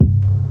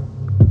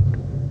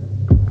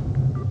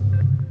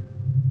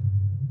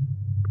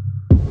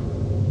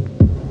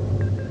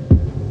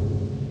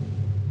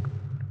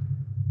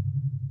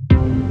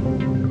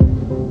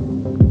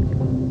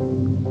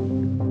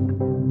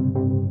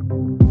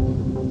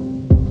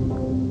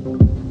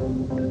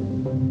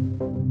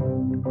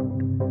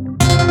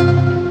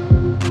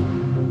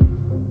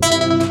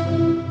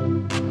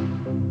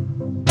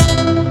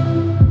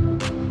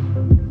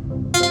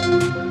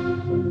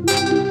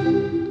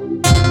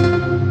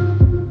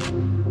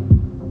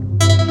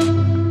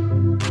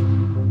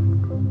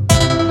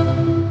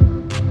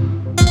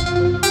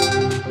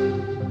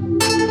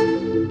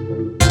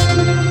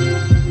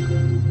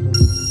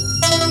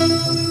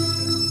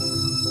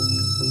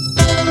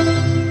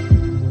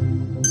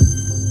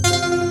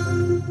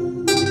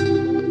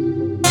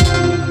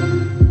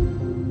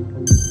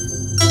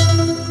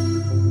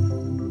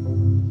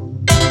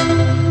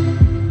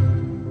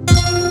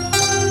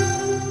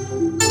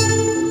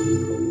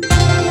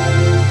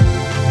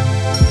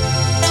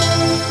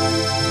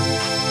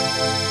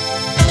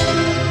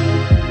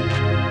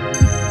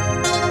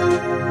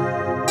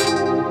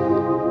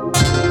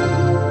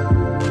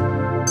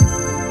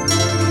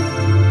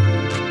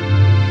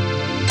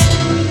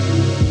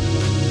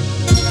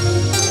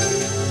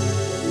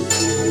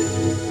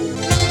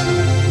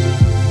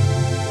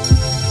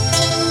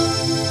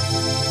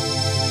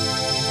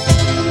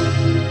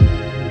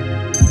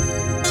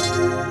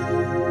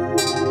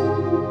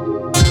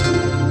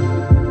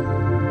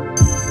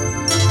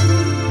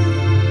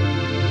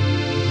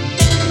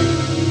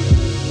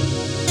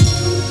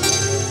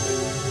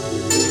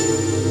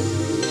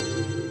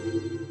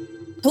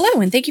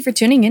Hello, and thank you for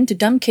tuning in to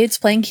Dumb Kids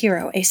Playing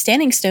Hero, a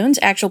Standing Stones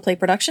actual play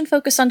production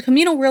focused on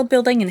communal world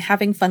building and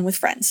having fun with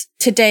friends.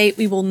 Today,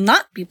 we will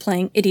not be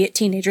playing Idiot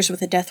Teenagers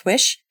with a Death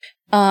Wish.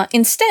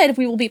 Instead,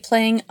 we will be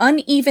playing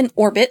Uneven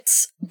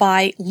Orbits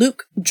by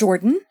Luke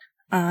Jordan.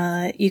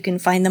 You can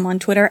find them on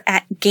Twitter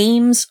at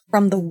Games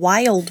from the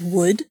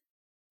Wildwood.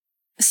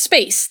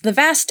 Space, the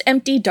vast,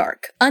 empty,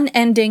 dark,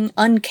 unending,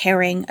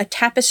 uncaring, a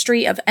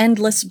tapestry of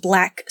endless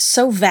black,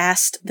 so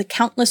vast the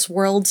countless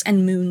worlds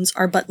and moons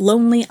are but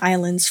lonely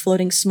islands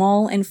floating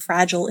small and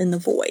fragile in the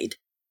void.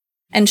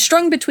 And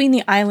strung between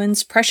the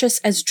islands, precious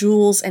as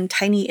jewels and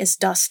tiny as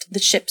dust, the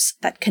ships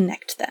that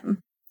connect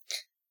them.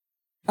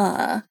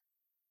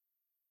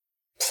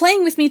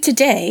 Playing with me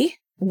today,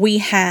 we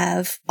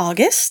have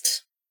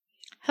August.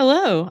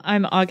 Hello,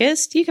 I'm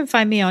August. You can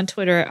find me on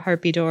Twitter at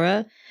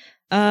Harpydora.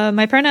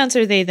 My pronouns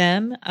are they,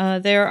 them.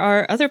 There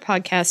are other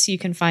podcasts you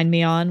can find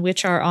me on,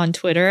 which are on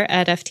Twitter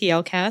at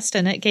FTLcast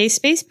and at Gay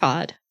Space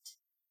Pod.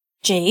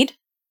 Jade.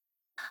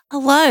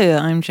 Hello,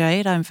 I'm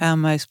Jade. I'm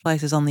found most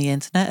places on the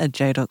internet at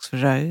Jade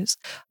Oxford Rose.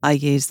 I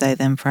use they,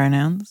 them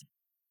pronouns.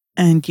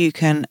 And you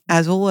can,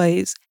 as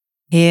always,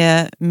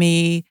 hear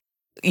me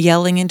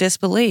yelling in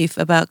disbelief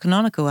about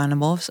canonical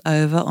animorphs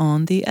over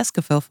on the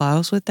Escafil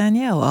Files with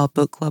Danielle, our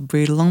book club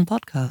read-along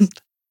podcast.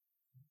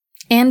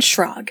 And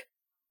Shrog.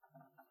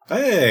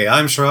 Hey,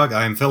 I'm Shrug.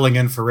 I'm filling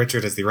in for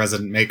Richard as the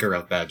resident maker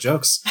of bad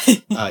jokes.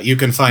 You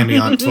can find me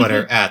on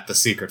Twitter at The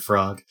Secret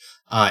Frog.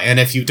 And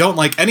if you don't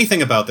like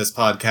anything about this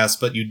podcast,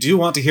 but you do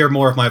want to hear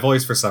more of my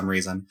voice for some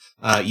reason,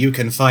 you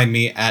can find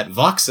me at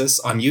Voxus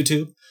on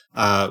YouTube.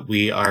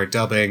 We are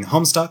dubbing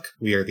Homestuck.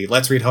 We are the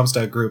Let's Read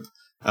Homestuck group.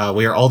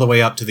 We are all the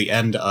way up to the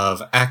end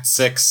of Act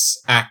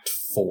 6, Act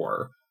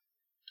 4.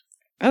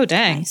 Oh,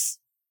 dang. Nice.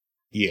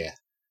 Yeah.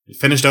 We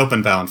finished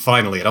Openbound,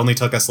 finally. It only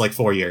took us like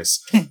 4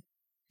 years.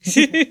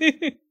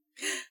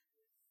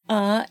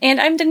 And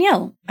I'm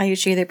Danielle. I use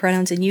she, they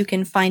pronouns, and you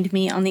can find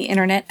me on the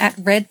internet at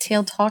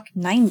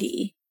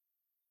RedTailTalk90.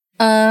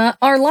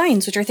 Our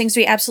lines, which are things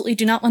we absolutely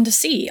do not want to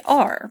see,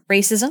 are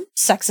racism,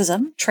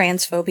 sexism,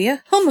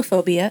 transphobia,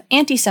 homophobia,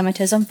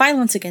 anti-Semitism,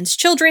 violence against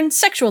children,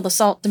 sexual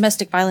assault,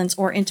 domestic violence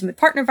or intimate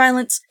partner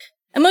violence,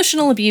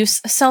 emotional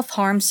abuse,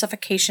 self-harm,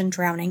 suffocation,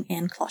 drowning,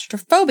 and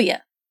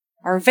claustrophobia.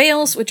 Our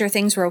veils, which are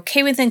things we're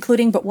okay with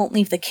including but won't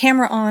leave the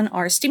camera on,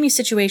 are steamy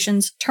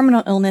situations,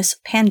 terminal illness,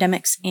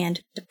 pandemics, and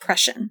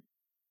depression.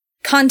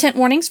 Content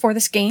warnings for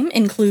this game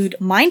include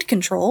mind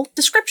control,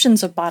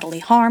 descriptions of bodily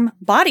harm,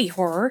 body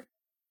horror,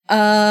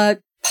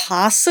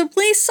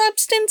 possibly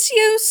substance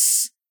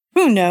use?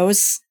 Who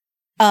knows?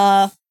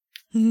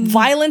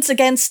 Violence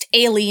against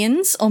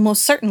aliens,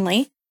 almost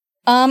certainly.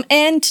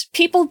 And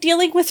people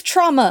dealing with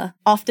trauma,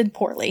 often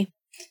poorly.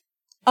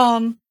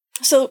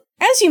 So,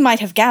 as you might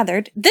have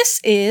gathered,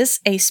 this is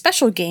a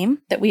special game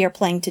that we are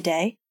playing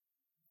today.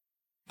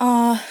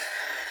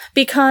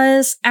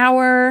 Because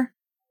our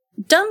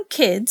dumb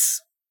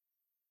kids,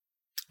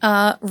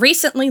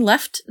 recently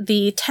left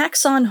the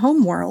Taxon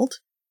homeworld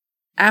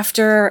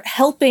after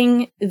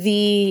helping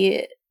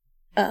the,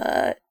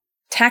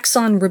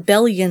 Taxon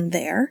rebellion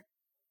there,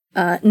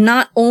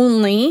 not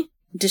only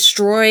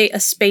destroy a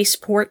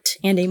spaceport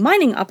and a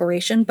mining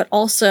operation, but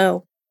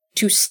also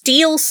to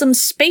steal some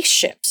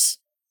spaceships.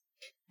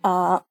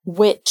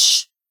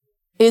 Which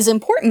is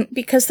important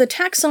because the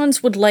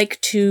Taxons would like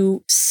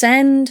to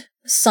send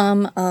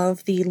some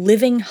of the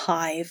living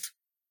hive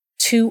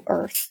to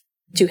Earth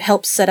to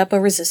help set up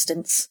a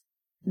resistance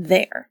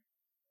there.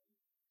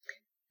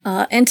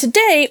 And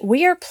today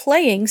we are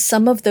playing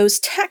some of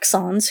those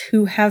Taxons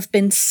who have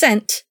been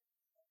sent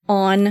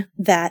on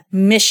that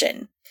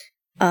mission.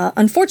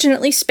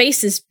 Unfortunately,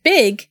 space is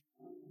big,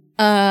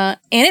 and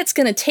it's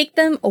going to take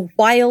them a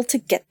while to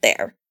get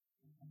there.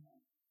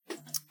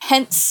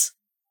 Hence,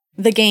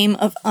 the game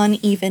of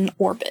Uneven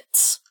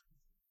Orbits.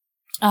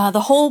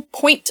 The whole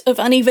point of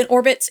Uneven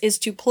Orbits is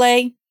to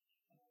play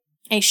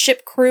a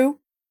ship crew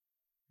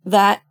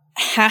that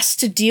has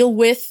to deal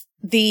with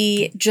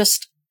the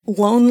just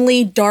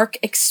lonely, dark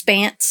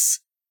expanse,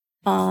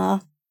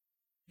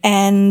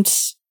 and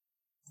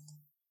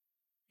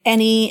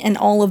any and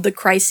all of the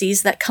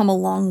crises that come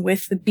along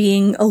with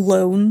being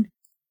alone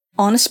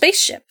on a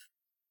spaceship.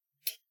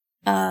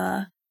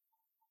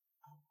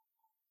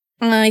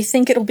 I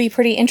think it'll be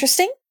pretty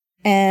interesting,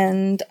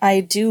 and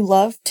I do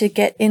love to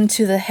get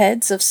into the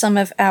heads of some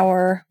of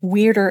our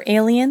weirder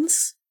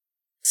aliens,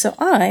 so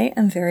I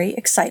am very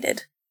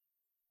excited.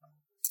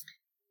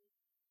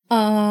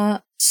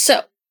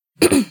 So,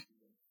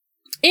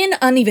 in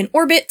Uneven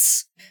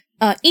Orbits,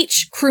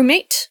 each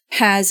crewmate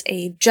has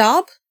a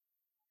job,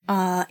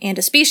 and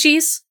a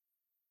species,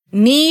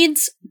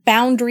 needs,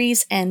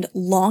 boundaries, and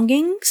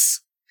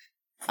longings,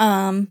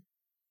 and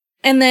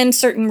then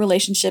certain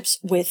relationships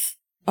with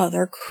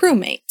other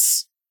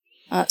crewmates.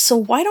 So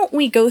why don't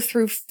we go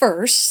through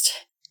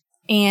first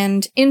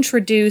and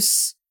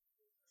introduce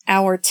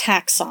our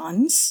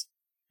taxons,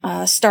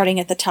 starting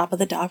at the top of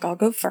the dock. I'll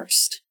go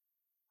first.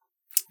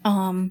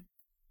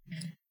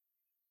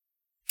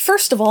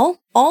 First of all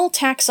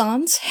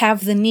taxons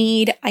have the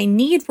need, I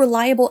need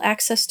reliable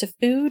access to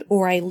food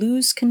or I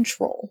lose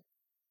control.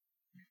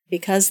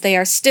 Because they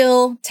are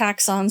still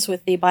taxons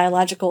with the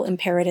biological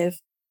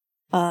imperative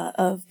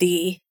of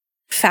the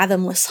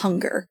fathomless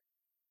hunger.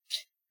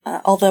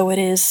 Although it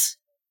is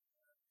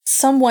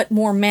somewhat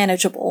more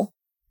manageable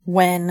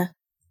when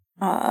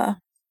not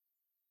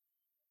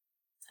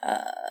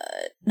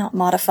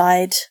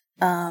modified,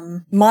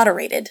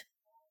 moderated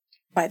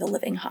by the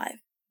living hive.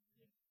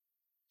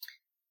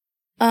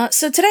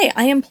 So today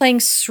I am playing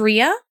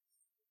Sriya,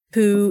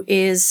 who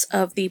is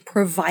of the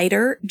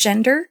provider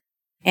gender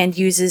and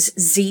uses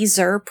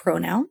Z-Zer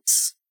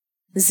pronouns.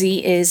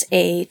 Z is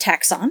a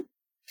taxon.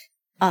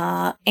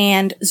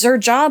 And Zer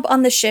job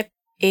on the ship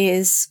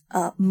is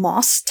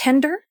moss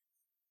tender.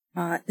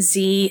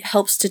 Z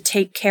helps to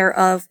take care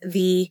of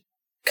the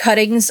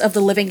cuttings of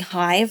the living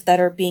hive that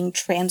are being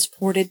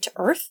transported to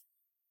Earth.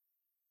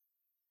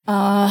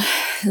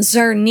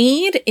 Zer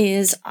need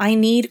is I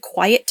need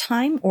quiet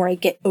time or I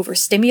get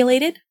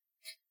overstimulated.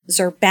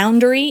 Zer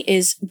boundary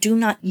is do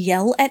not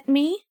yell at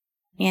me.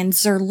 And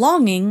Zer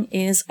longing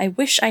is I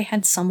wish I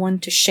had someone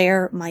to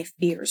share my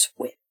fears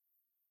with.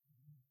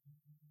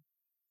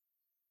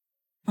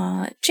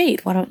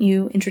 Jade, why don't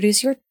you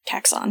introduce your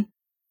taxon?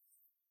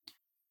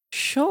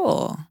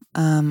 Sure.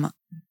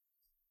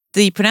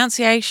 The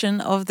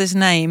pronunciation of this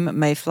name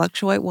may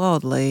fluctuate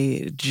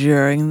wildly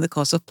during the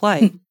course of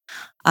play.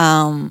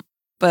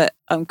 But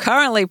I'm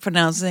currently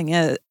pronouncing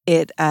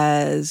it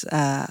as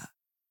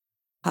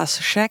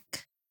Hasek.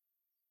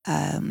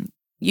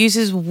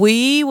 Uses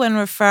we when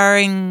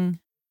referring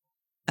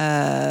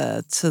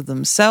to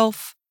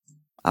themselves,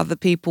 other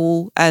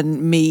people,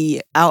 and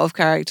me out of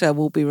character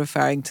will be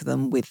referring to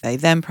them with they,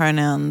 them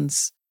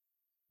pronouns.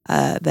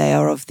 They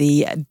are of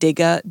the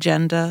digger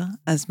gender,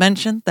 as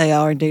mentioned. They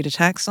are indeed a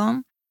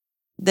taxon.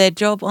 Their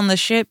job on the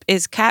ship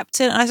is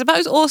captain, and I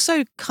suppose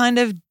also kind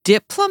of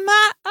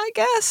diplomat, I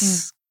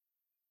guess.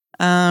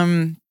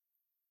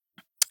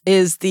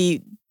 Is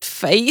the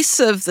face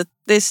of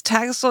this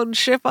taxon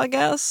ship, I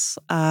guess.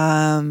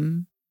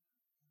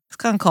 It's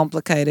kind of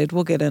complicated.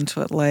 We'll get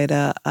into it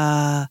later.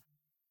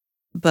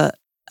 But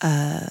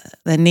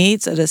their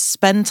needs are to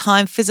spend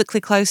time physically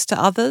close to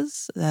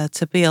others.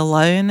 To be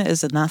alone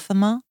is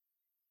anathema.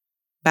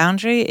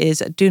 Boundary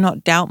is do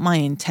not doubt my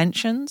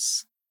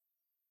intentions.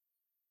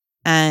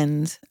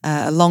 And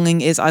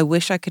longing is I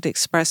wish I could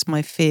express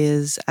my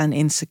fears and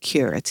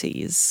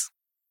insecurities.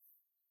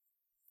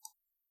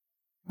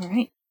 All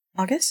right.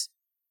 August?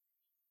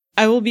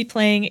 I will be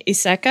playing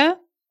Iseka.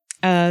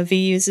 V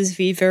uses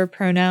V-ver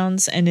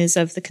pronouns and is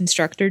of the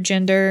constructor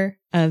gender.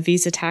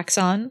 V's a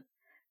taxon.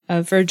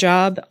 Ver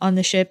job on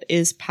the ship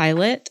is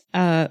pilot.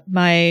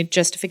 My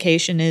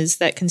justification is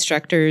that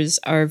constructors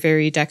are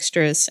very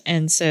dexterous,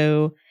 and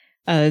so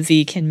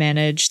V can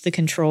manage the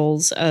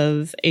controls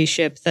of a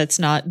ship that's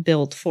not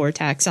built for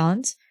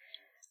taxons.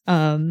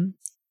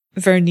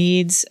 Ver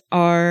needs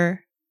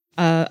are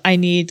I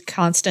need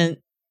constant,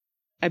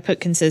 I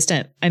put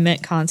consistent, I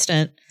meant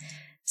constant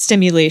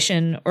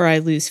stimulation or I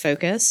lose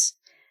focus.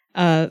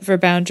 Ver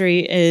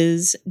boundary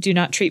is do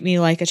not treat me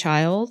like a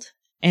child.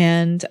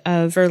 And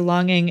ver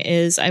longing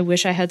is I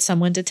wish I had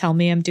someone to tell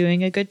me I'm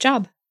doing a good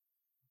job.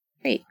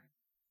 Great.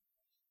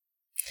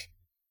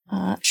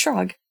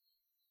 Shrog.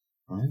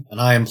 Right.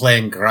 And I am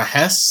playing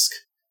Grahesk.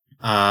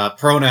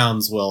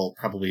 Pronouns will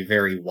probably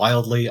vary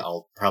wildly.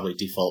 I'll probably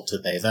default to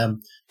they,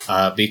 them,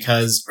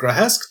 because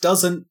Grahesk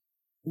doesn't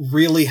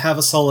really have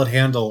a solid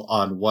handle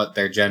on what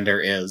their gender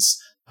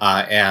is,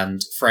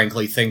 and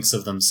frankly thinks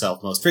of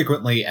themselves most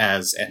frequently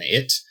as an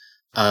it,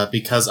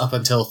 because up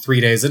until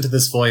 3 days into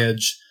this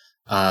voyage,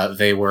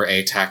 they were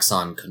a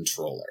taxon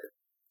controller.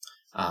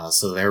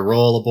 So their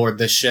role aboard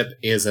this ship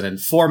is an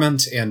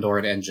informant and or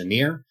an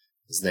engineer,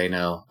 as they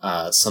know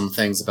some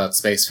things about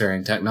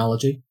spacefaring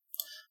technology.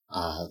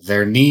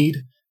 Their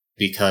need,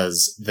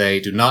 because they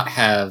do not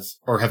have,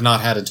 or have not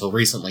had until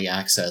recently,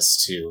 access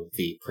to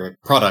the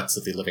products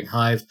of the living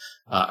hive.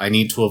 I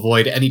need to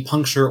avoid any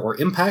puncture or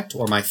impact,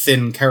 or my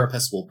thin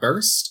carapace will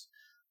burst.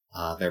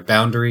 Their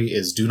boundary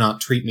is do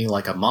not treat me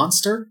like a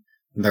monster.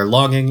 And their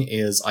longing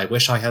is, I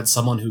wish I had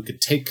someone who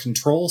could take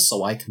control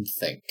so I can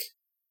think.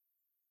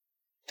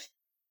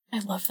 I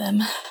love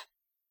them.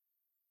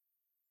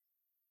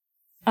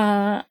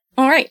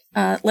 Alright,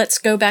 let's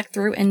go back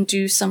through and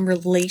do some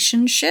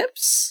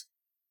relationships.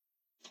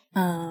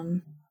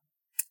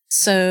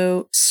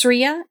 So,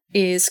 Sriya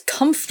is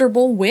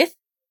comfortable with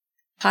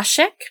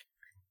Hasek.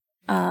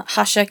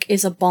 Hasek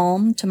is a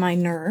balm to my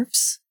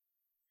nerves.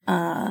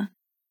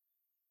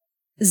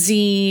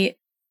 Z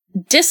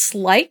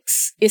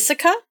dislikes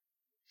Iseka,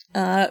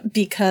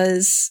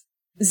 because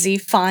Z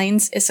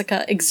finds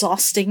Iseka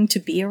exhausting to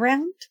be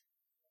around.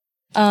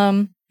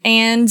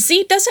 And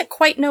Z doesn't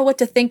quite know what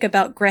to think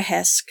about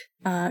Grahesk.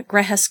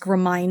 Grahesk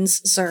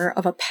reminds Zer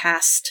of a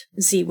past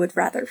Z would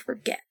rather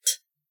forget.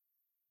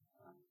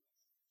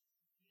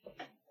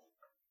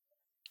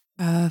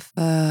 For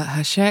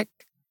Hasek,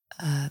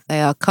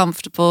 they are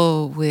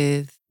comfortable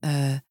with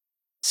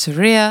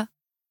Sriya.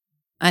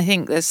 I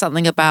think there's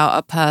something about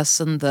a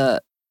person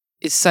that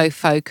is so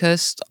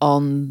focused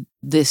on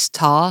this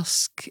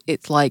task.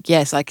 It's like,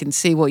 yes, I can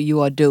see what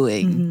you are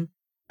doing. Mm-hmm.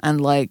 And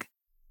like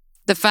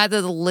the fact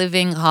that the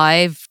living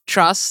hive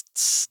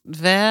trusts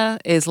Ver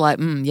is like,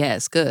 yeah,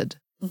 it's good.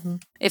 Mm-hmm.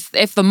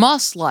 If the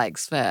moss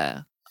likes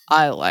Ver,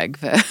 I like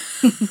Ver.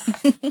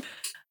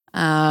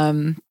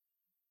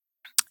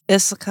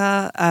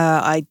 Issachar,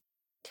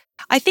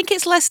 I think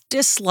it's less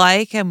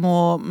dislike and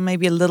more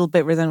maybe a little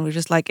bit resentment,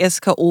 just like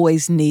Issachar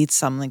always needs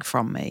something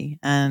from me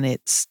and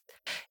it's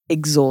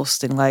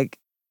exhausting. Like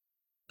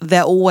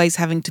they're always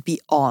having to be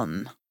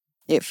on,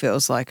 it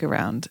feels like,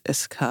 around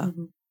Issachar.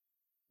 Mm-hmm.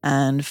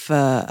 And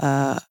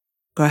for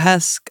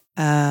Grahesk,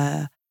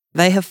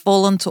 they have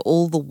fallen to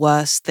all the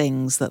worst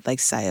things that they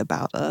say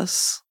about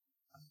us.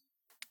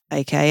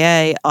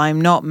 AKA,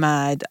 I'm not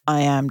mad,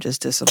 I am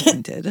just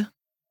disappointed.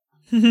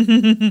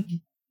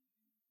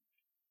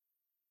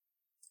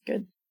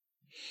 Good.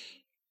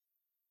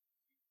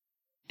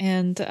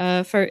 And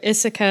for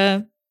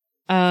Issachar,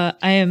 I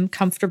am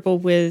comfortable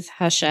with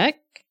Hashek.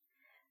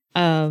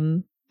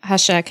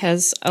 Hashek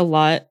has a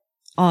lot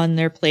on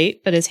their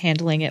plate, but is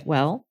handling it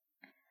well.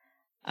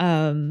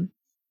 And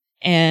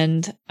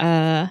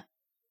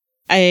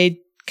I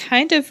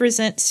kind of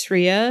resent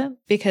Sriya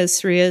because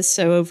Sriya is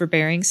so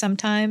overbearing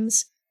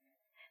sometimes.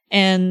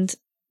 And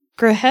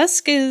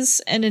Grahesk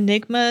is an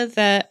enigma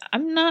that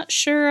I'm not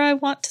sure I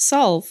want to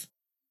solve.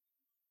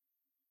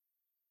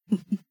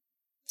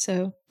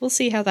 So we'll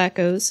see how that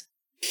goes.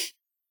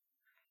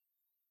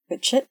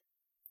 Good shit.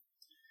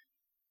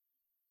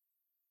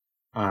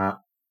 I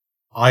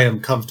am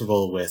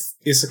comfortable with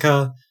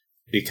Issachar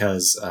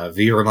because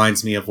V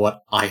reminds me of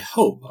what I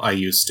hope I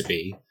used to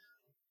be.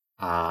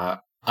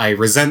 I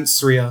resent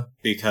Sriya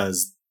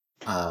because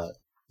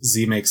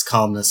Z makes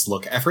calmness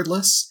look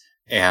effortless,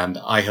 and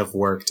I have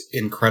worked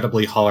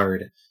incredibly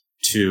hard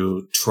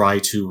to try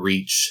to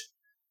reach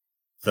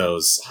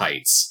those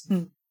heights.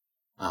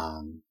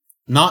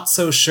 Not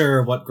so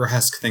sure what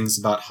Grahesk thinks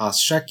about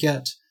Hashek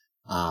yet.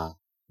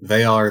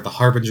 They are the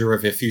harbinger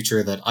of a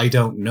future that I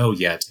don't know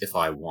yet if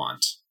I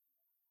want.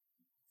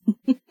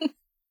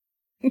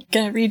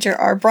 Gonna read your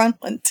Arbron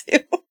one too.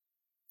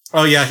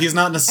 Oh yeah, he's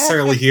not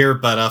necessarily here,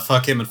 but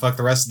fuck him and fuck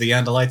the rest of the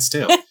Andalites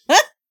too.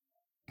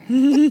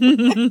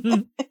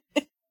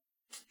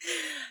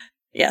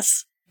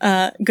 Yes.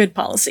 Good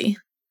policy.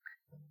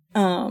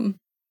 All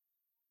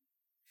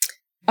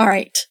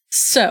right.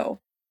 So,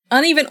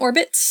 Uneven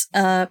Orbits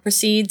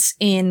proceeds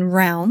in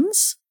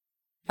rounds.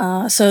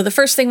 So the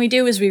first thing we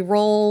do is we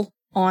roll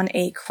on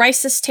a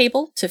crisis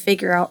table to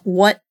figure out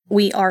what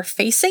we are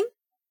facing.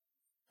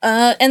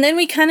 And then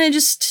we kind of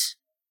just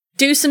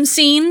do some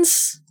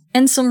scenes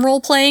and some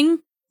role-playing.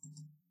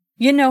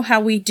 You know how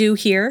we do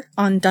here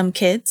on Dumb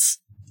Kids.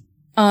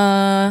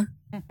 And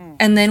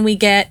then we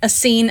get a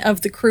scene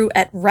of the crew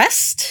at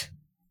rest.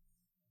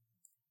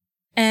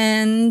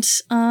 And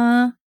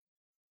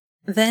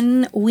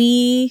then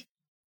we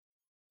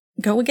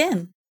go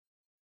again.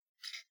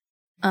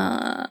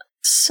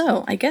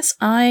 So I guess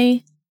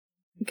I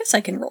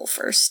can roll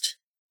first.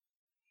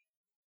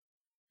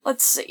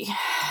 Let's see.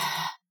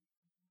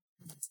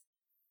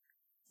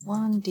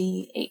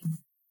 1d8.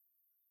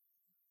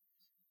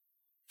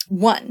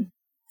 1.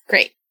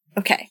 Great.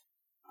 Okay.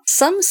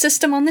 Some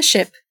system on the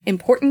ship,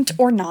 important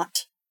or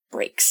not,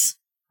 breaks.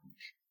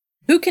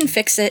 Who can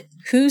fix it?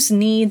 Whose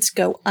needs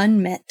go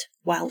unmet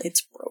while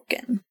it's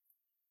broken?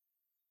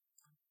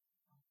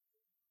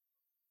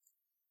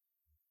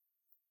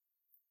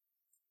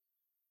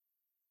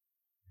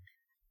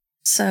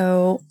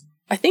 So,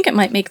 I think it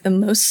might make the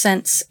most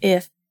sense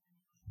if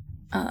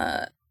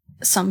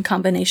some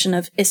combination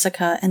of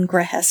Issachar and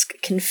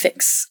Grahesk can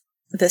fix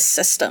this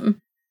system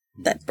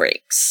that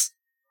breaks.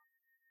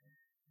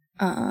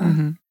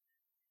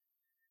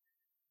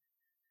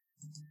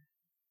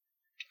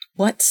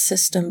 What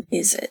system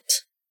is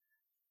it?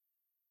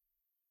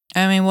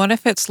 I mean, what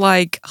if it's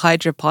like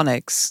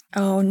hydroponics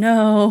Oh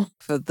no.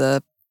 for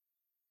the...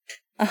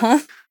 Uh-huh.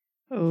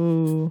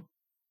 Oh.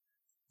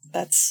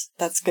 That's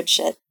good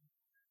shit.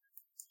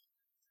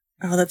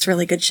 Oh, that's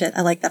really good shit.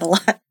 I like that a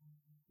lot.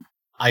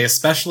 I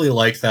especially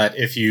like that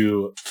if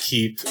you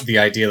keep the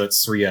idea that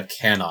Sriya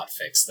cannot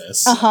fix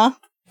this. Uh-huh.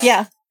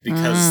 Yeah.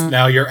 Because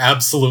now you're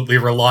absolutely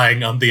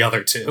relying on the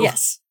other two.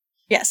 Yes.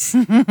 Yes.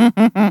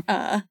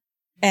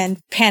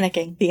 And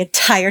panicking the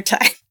entire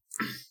time.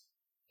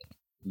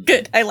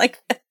 Good. I like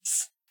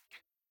this.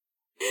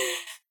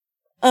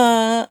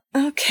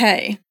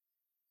 Okay.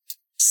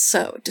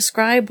 So,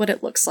 describe what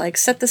it looks like.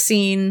 Set the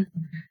scene.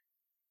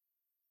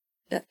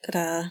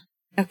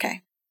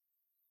 Okay.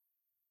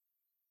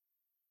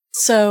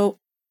 So,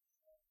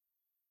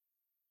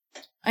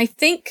 I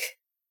think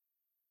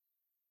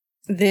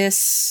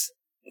this,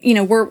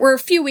 we're a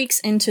few weeks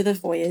into the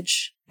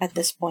voyage at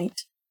this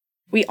point.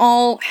 We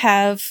all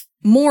have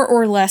more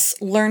or less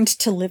learned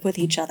to live with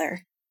each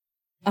other.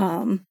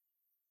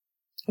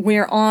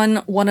 We're on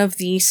one of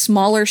the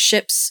smaller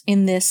ships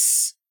in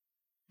this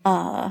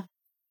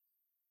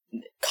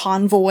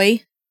convoy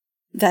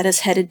that is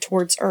headed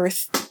towards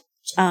Earth.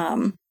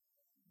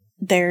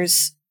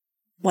 There's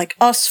like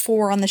us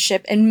 4 on the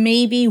ship and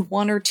maybe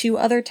 1 or 2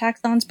 other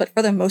taxxons, but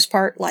for the most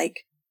part,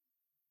 like,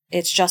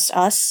 it's just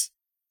us.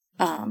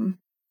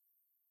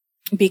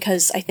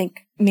 Because I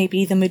think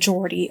maybe the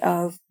majority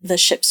of the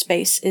ship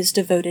space is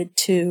devoted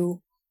to,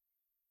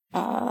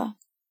 the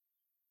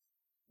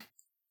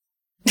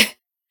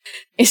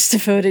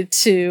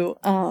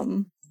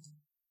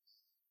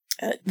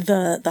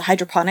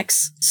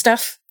hydroponics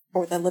stuff,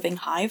 or the living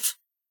hive.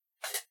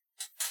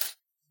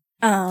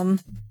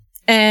 And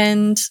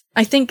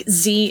I think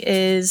Z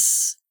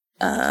is,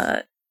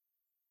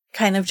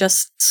 kind of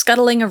just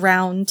scuttling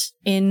around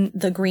in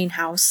the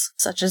greenhouse,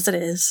 such as it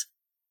is.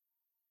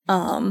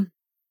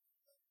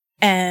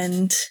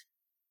 And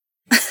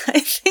I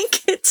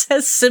think it's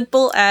as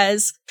simple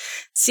as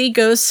Z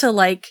goes to,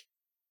 like,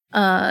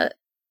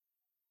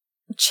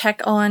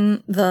 check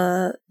on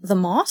the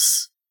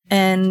moss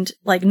and,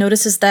 like,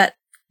 notices that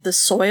the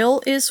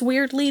soil is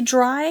weirdly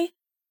dry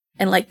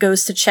and, like,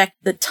 goes to check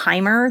the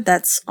timer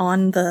that's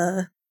on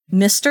the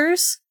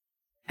misters.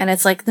 And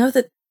it's like, no,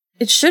 that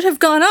it should have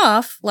gone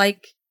off.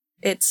 Like,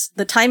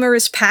 the timer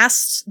is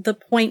past the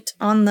point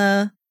on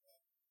the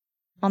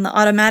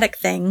automatic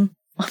thing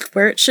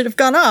where it should have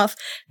gone off,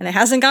 and it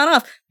hasn't gone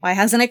off. Why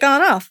hasn't it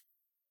gone off?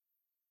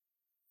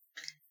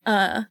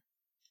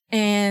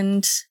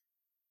 And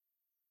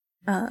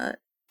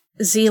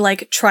Z,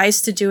 like,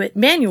 tries to do it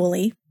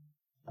manually,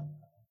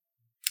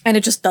 and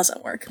it just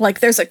doesn't work. Like,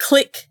 there's a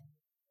click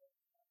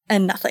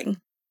and nothing.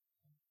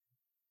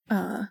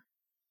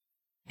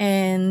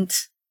 And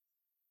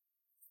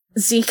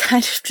Z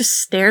kind of just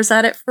stares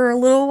at it for a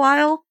little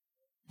while,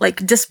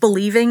 like,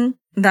 disbelieving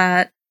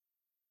that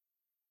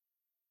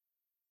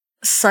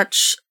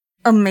such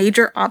a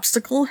major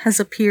obstacle has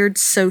appeared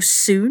so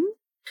soon.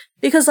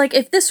 Because, like,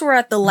 if this were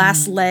at the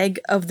last leg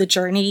of the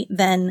journey,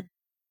 then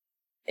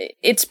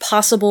it's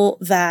possible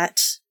that,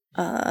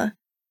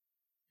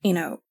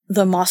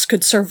 the moss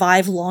could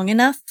survive long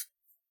enough.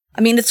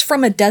 I mean, it's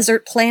from a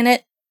desert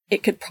planet.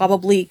 It could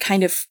probably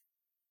kind of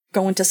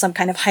go into some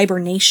kind of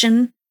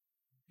hibernation,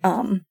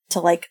 to,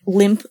 like,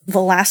 limp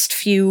the last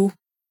few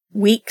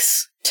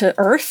weeks to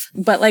Earth.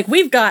 But, like,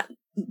 we've got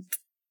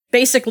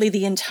basically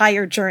the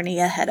entire journey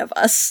ahead of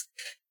us.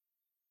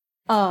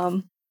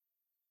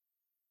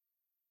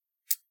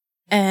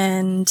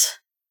 And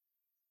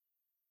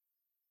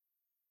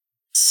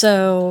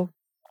so,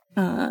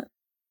 I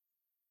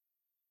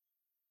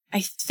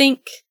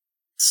think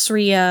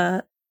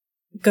Sriya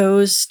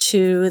goes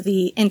to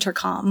the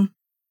intercom,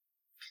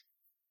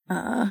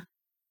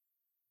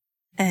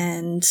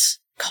 and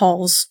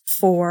calls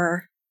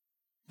for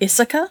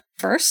Issaka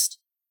first,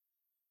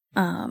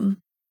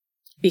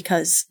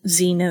 because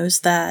Z knows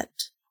that,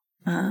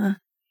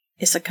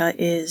 Issaka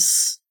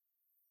is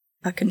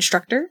a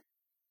constructor.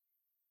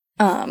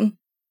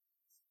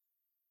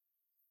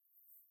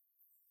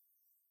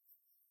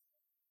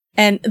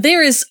 And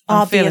there is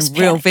obvious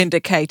feeling real panic.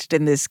 vindicated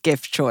in this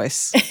gift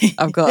choice,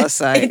 I've got to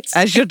say,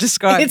 as you're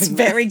describing. It's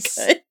very this.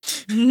 good.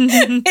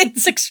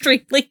 It's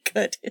extremely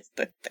good, is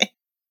the thing.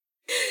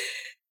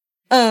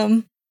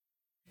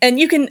 And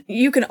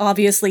you can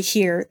obviously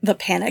hear the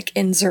panic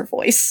in Zer's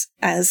voice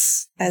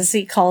as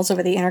he calls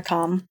over the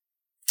intercom,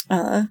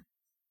 for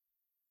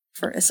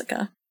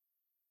Issaka.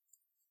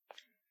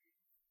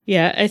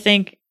 Yeah, I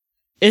think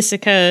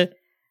Issaka,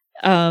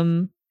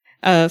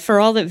 for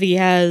all that V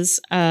has,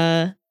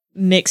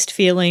 mixed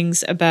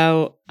feelings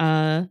about,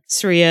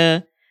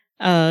 Sriya,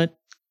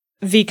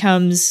 V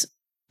comes,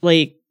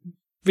 like,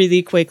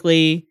 really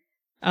quickly,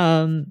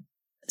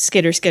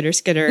 skitter,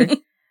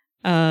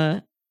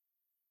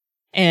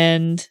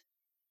 and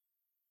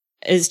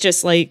is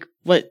just like,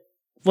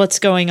 what's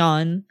going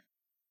on?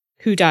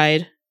 Who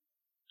died?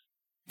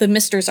 The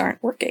misters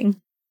aren't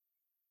working.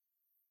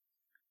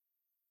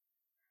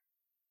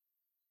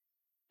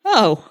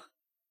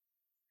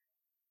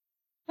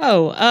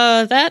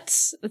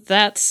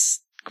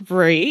 That's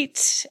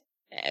great.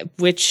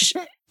 Which,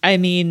 I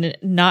mean,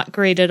 not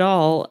great at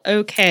all.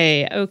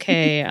 Okay.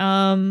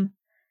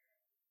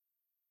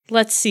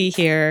 Let's see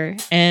here.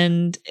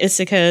 And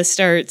Issaka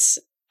starts,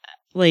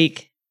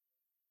 like,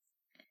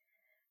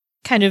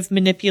 kind of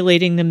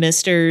manipulating the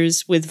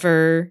misters with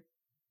Ver.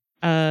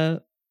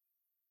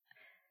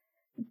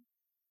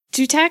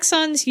 Do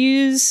taxxons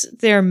use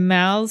their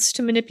mouths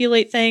to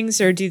manipulate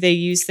things, or do they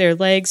use their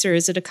legs, or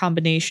is it a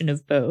combination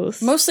of both?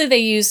 Mostly they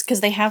use,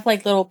 because they have,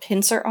 like, little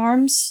pincer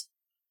arms.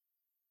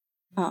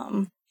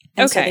 And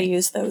so they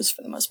use those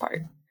for the most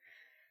part.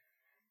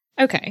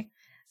 Okay.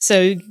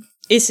 So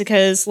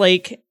Issaka's,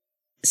 like,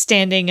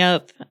 standing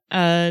up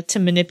to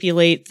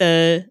manipulate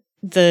the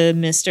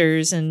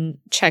misters and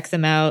check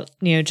them out,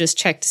 just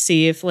check to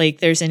see if,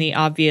 like, there's any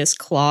obvious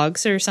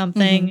clogs or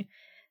something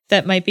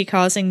that might be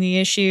causing the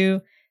issue.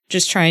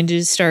 Just trying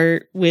to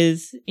start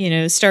with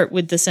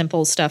the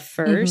simple stuff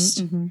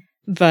first,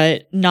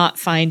 but not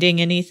finding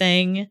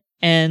anything.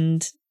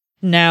 And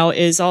now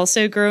is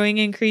also growing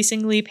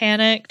increasingly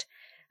panicked,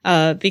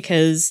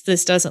 because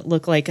this doesn't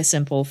look like a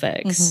simple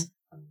fix.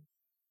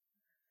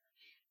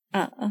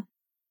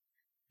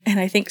 And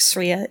I think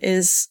Sriya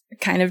is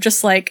kind of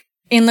just like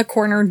in the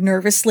corner,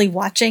 nervously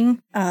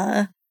watching,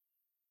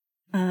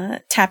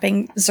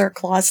 tapping their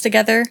claws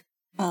together.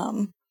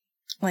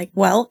 Like,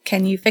 well,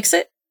 can you fix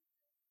it?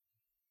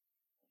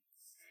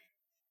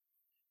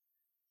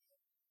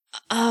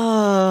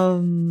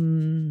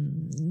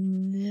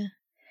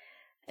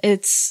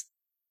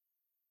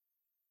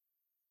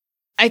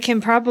 I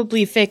can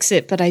probably fix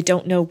it, but I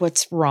don't know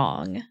what's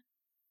wrong.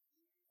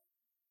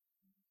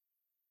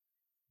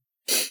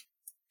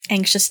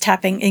 Anxious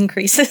tapping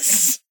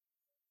increases.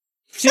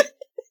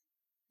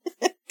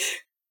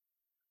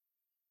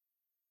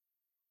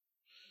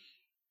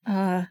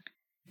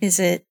 Is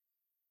it...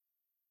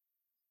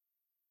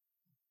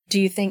 Do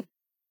you think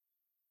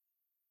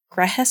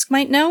Grahesk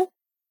might know?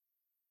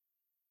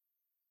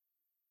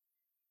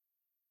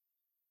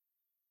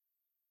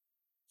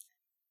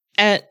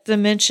 At the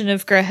mention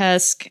of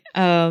Grahesk,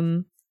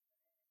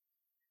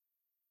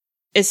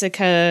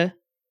 Issaka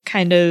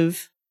kind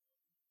of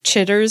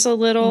chitters a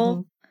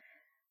little,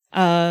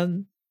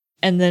 and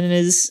then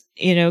is,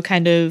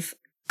 kind of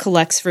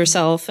collects for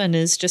herself and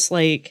is just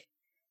like,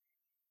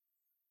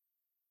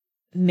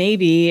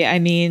 maybe, I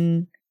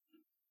mean,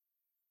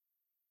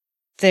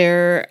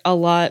 they're a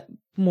lot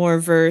more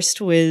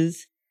versed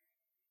with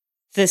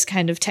this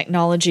kind of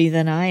technology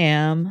than I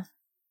am.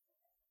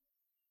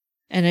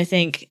 And I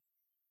think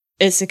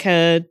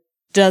Issaka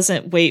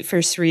doesn't wait for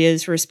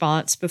Sriya's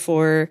response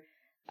before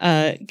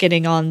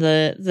getting on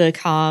the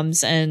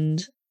comms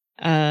and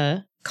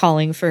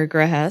calling for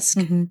Grahesk.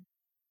 Mm-hmm.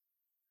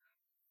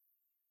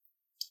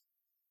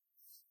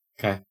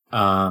 Okay.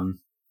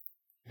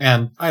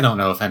 And I don't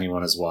know if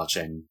anyone is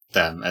watching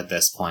them at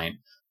this point,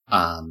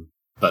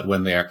 but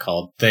when they are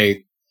called,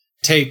 they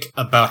take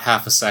about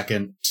half a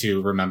second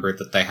to remember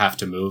that they have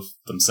to move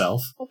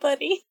themselves. Oh,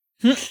 buddy.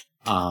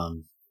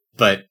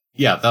 But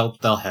yeah,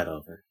 they'll head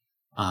over.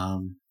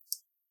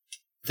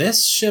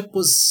 This ship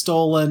was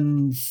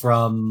stolen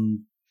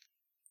from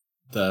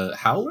the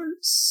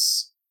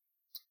Howlers?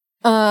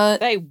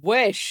 They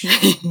wish.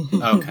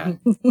 Okay.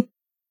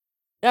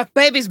 That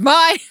baby's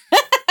mine.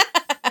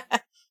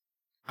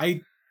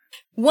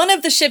 One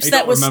of the ships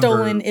that was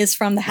stolen is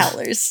from the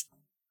Howlers.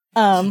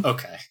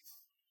 Okay.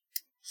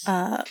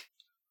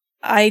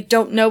 I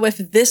don't know if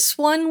this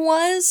one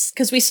was,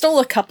 because we stole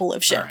a couple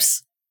of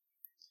ships. Right.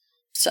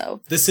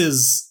 So this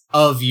is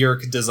of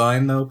Yerk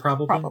design, though,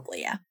 probably? Probably,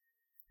 yeah.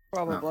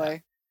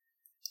 Probably.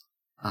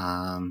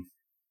 Okay.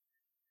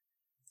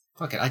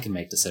 Fuck it, I can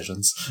make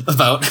decisions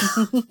about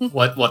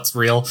what's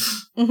real.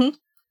 Mm-hmm.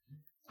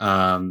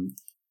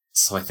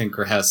 So I think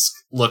Grahesk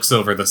looks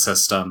over the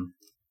system,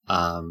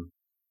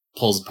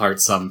 pulls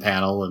apart some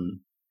panel,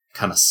 and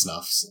kind of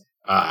snuffs.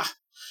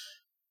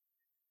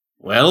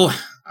 Well,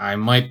 I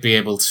might be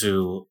able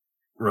to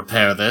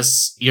repair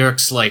this.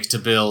 Yerks like to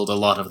build a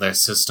lot of their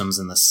systems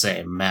in the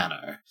same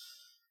manner.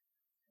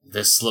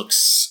 This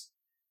looks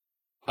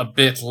a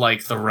bit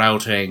like the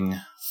routing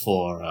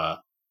for,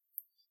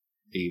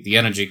 the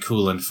energy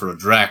coolant for a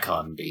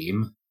Dracon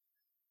beam.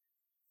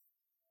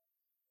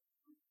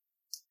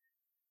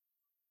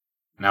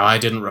 Now, I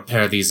didn't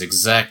repair these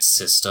exact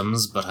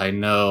systems, but I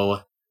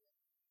know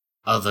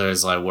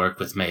others I work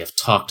with may have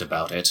talked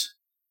about it.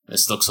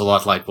 This looks a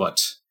lot like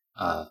what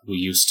we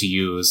used to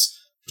use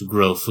to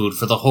grow food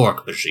for the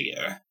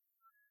Hork-Bajir.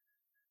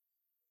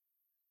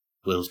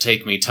 Will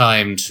take me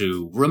time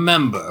to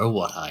remember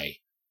what I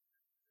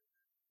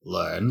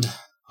learned.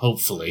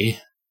 Hopefully,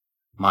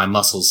 my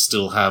muscles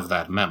still have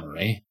that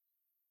memory.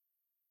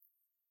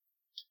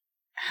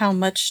 How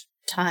much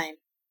time?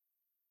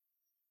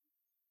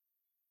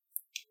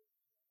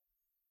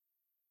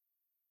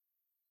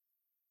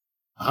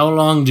 How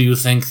long do you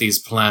think these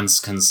plants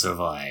can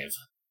survive?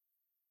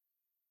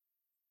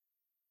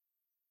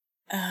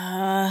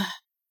 A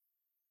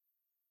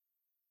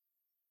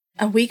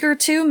week or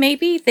two,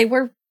 maybe? They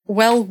were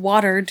well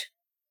watered.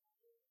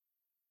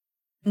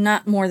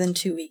 Not more than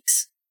 2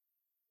 weeks.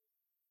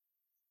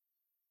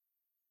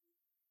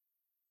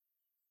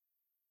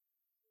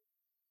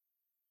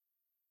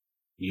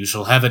 You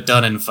shall have it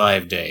done in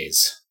 5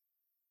 days.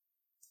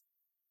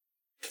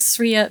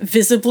 Sriya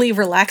visibly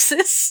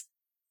relaxes.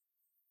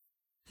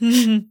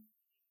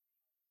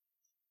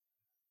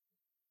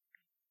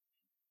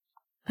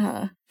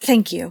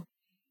 Thank you.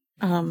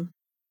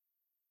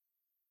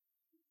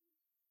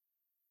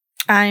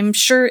 I'm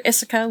sure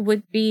Issaka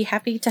would be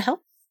happy to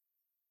help.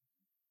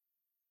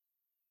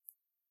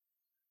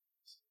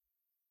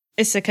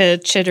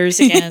 Issaka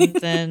chitters again,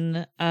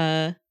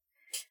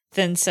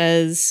 then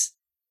says,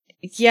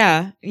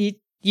 "Yeah, you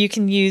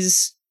can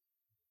use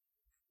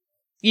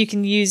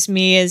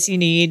me as you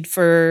need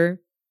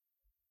for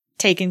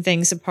taking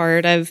things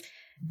apart. I've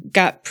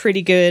got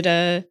pretty good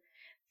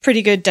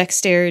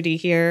dexterity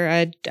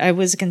here. I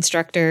was a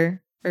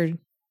constructor, or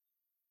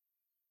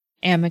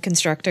am a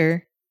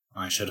constructor."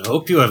 I should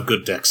hope you have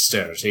good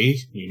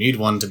dexterity. You need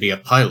one to be a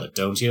pilot,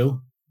 don't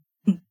you?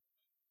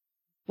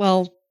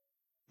 Well,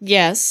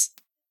 yes.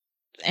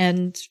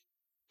 And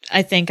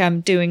I think I'm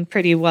doing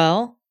pretty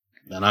well.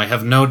 Then I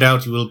have no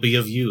doubt you will be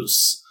of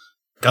use.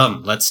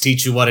 Come, let's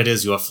teach you what it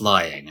is you are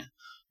flying.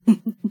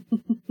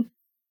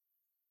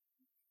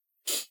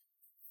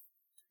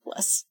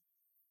 Bless.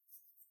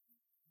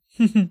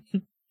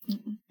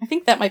 I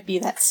think that might be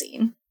that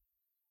scene.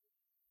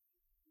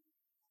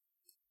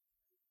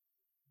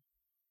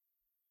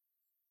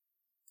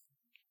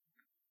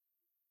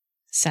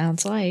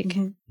 Sounds like.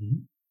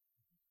 Mm-hmm.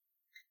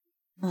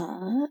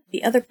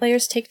 The other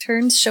players take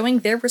turns showing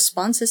their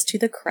responses to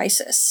the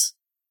crisis.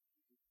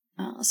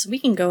 So we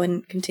can go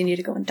and continue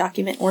to go in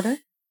document order.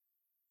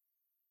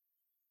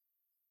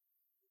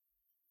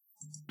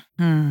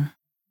 Hmm.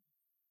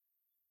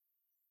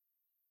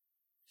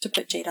 To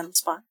put Jade on the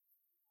spot.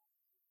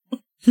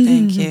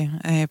 Thank you.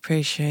 I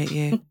appreciate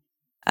you.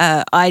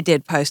 I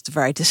did post a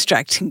very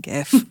distracting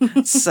GIF,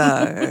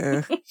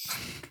 so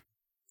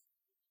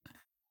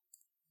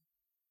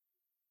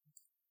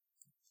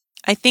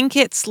I think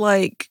it's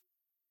like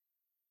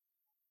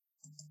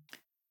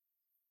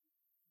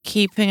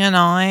keeping an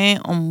eye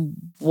on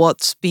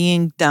what's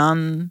being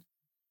done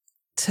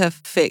to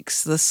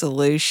fix the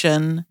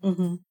solution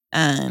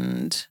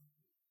and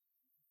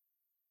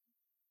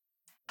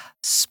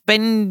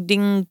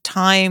spending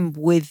time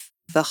with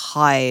the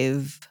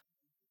hive.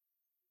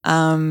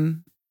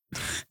 The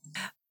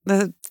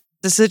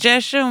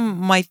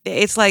suggestion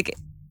it's like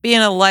being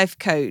a life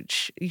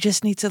coach. You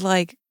just need to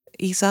like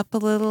ease up a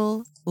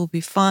little. We'll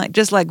be fine.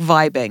 Just like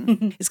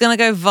vibing. It's gonna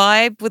go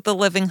vibe with the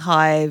living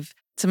hive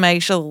to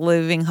make sure the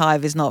living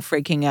hive is not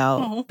freaking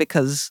out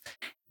because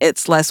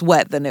it's less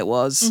wet than it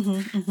was.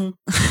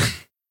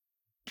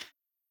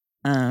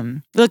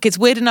 Look, it's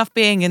weird enough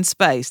being in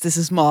space. This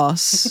is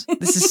Moss.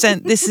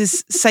 This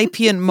is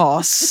sapient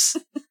Moss.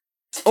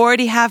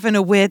 Already having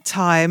a weird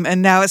time,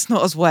 and now it's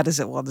not as wet as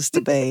it wants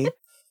to be.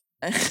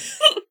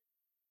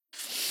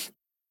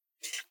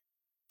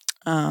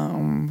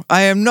 I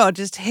am not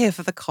just here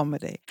for the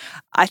comedy.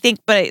 I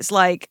think, but it's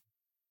like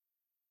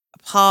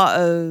part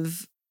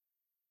of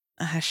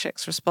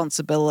Hashek's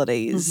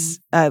responsibilities.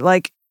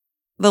 Like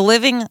the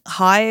living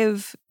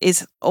hive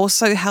is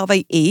also how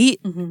they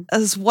eat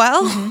as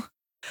well.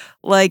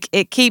 Like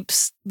it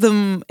keeps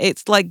them,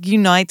 it's like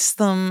unites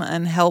them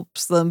and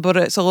helps them, but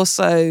it's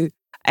also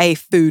a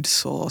food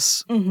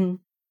source. And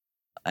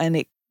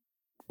it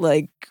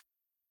like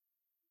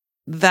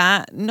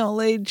that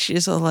knowledge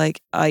is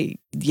like,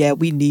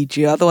 we need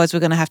you. Otherwise we're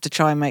going to have to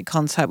try and make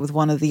contact with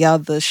one of the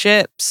other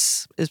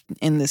ships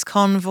in this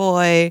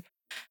convoy.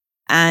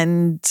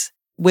 And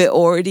we're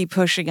already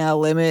pushing our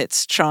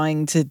limits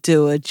trying to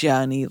do a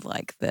journey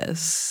like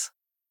this.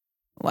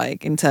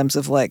 Like in terms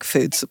of like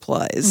food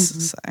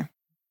supplies. So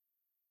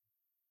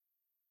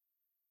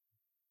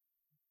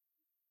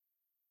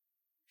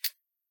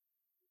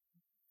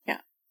yeah.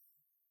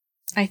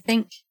 I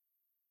think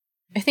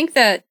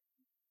that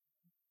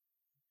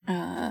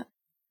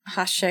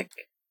Hashek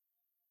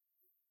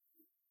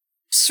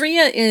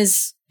Sriya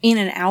is in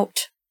and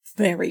out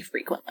very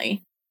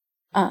frequently.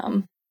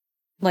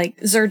 Like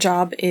their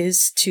job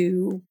is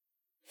to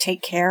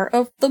take care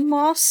of the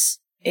moss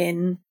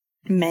in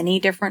many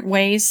different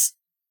ways.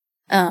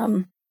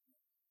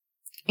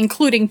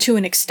 Including to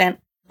an extent,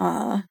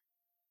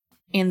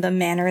 in the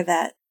manner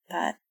that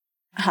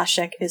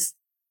Hashek is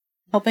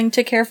helping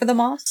to care for the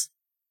moss.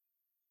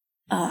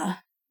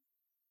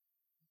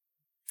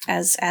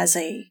 As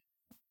a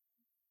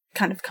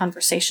kind of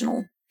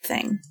conversational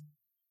thing.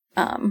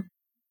 But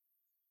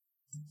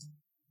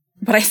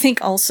I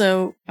think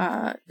also,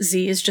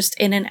 Z is just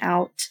in and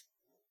out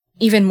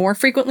even more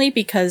frequently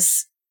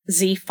because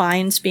Z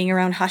finds being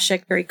around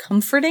Hashek very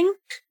comforting.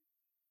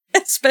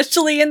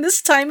 Especially in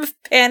this time of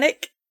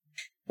panic,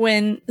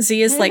 when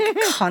Z is like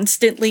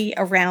constantly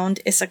around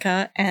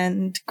Issaka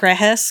and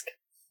Grehesk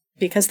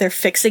because they're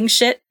fixing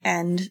shit,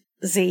 and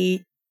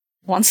Z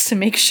wants to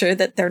make sure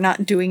that they're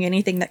not doing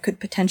anything that could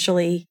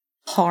potentially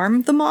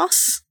harm the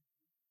moss.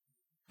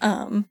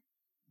 And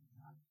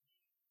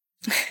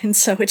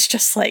so it's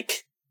just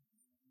like,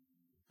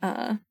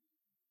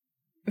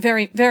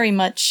 very, very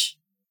much,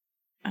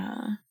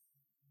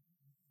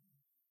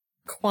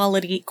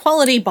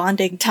 quality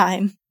bonding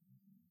time.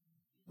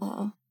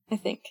 I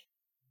think.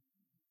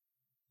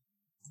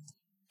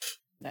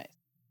 Nice.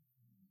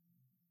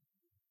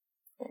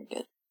 Very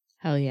good.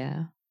 Hell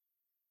yeah.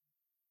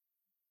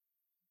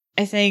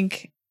 I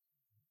think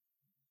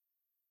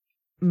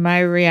my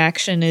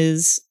reaction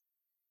is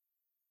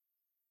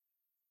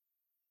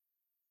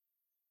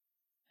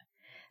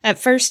at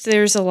first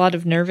there's a lot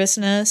of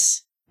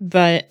nervousness,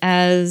 but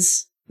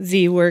as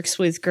V works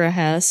with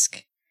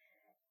Grehesk,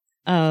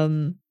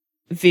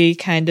 V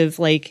kind of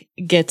like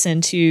gets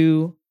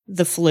into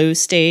the flow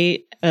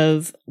state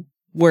of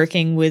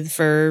working with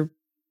her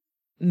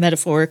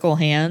metaphorical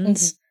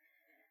hands.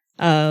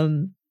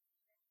 And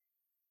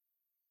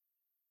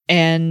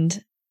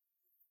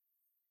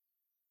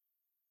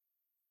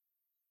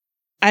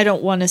I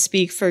don't want to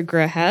speak for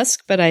Grehesk,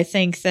 but I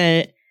think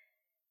that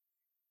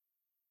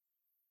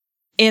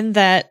in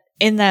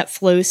that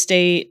flow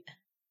state,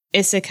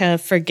 Issaka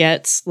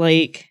forgets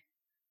like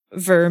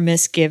Ver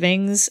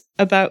misgivings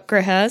about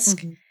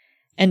Grehesk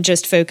and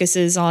just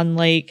focuses on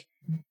like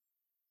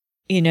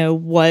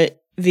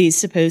what V's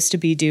supposed to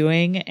be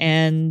doing,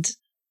 and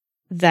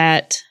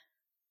that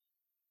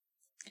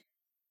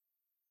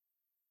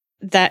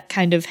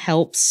kind of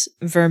helps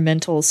Ver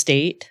mental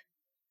state.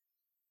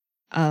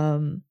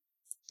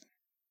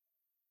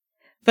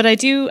 But I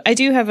do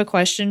have a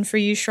question for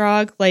you,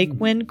 Shrog. Like,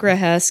 when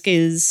Grahesk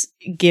is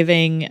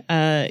giving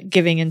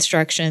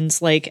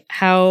instructions, like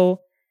how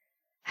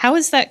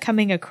is that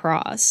coming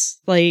across?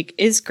 Like,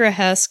 is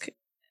Grahesk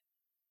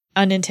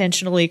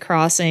unintentionally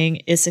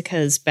crossing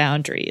Issaka's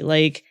boundary?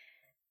 Like,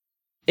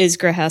 is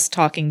Grahesk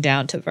talking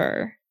down to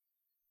Ver?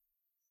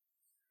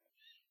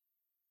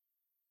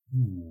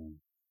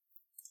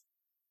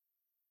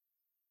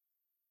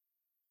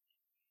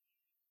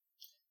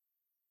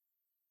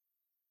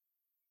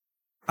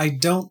 I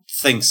don't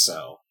think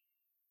so.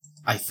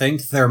 I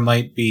think there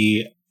might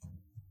be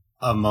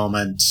a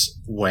moment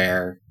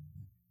where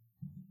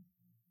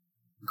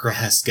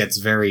Grahesk gets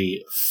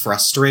very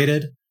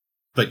frustrated,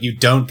 but you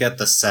don't get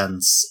the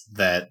sense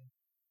that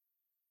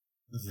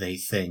they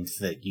think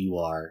that you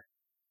are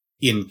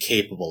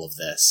incapable of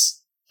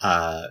this.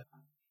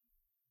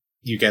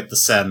 You get the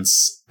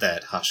sense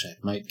that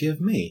Hashek might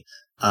give me,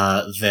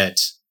 that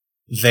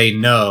they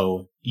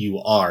know you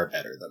are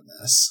better than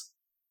this.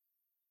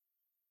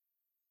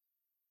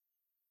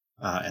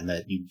 And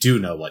that you do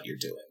know what you're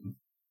doing.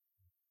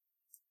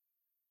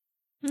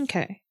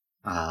 Okay.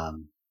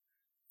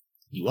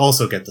 You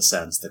also get the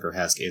sense that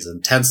Grahesk is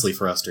intensely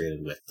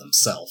frustrated with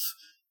themselves.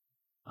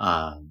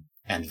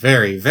 And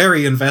very,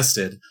 very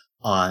invested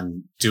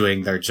on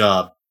doing their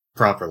job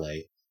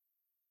properly.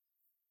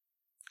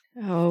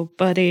 Oh,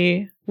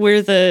 buddy.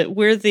 We're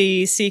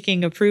the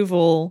seeking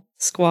approval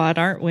squad,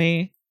 aren't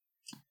we?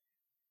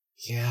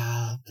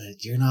 Yeah,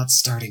 but you're not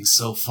starting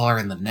so far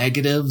in the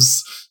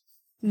negatives.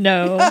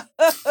 No.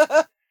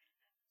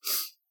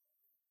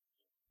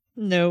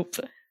 Nope.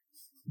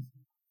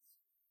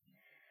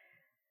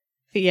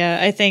 But yeah,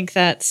 I think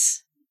I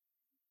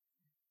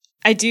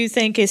do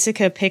think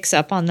Issaka picks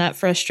up on that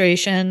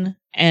frustration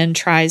and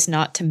tries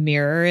not to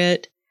mirror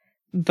it,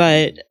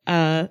 but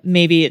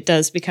maybe it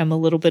does become a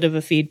little bit of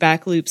a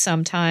feedback loop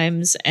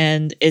sometimes,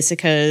 and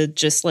Issaka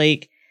just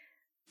like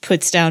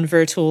puts down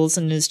Vertools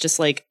and is just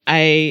like,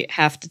 I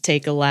have to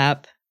take a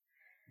lap.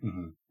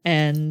 Mm-hmm.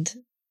 And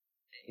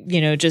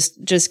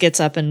just gets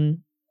up and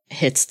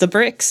hits the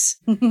bricks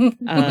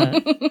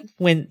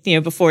when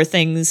before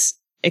things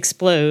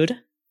explode.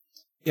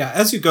 Yeah,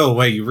 as you go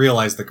away, you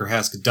realize that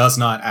Grahesk does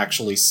not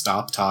actually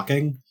stop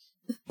talking.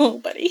 Oh,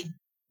 buddy.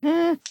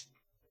 Oh,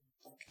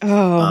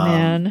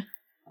 man.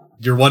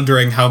 You're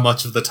wondering how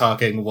much of the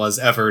talking was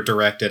ever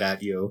directed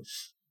at you.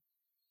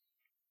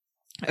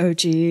 Oh,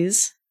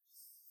 geez.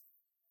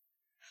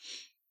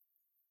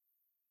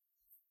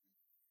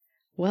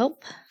 Well,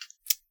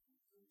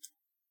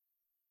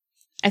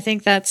 I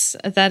think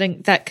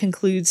that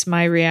concludes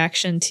my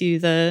reaction to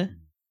the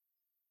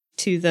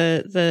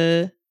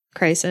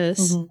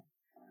crisis. Mm-hmm.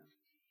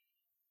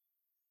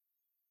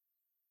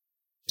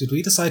 Did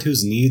we decide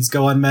whose needs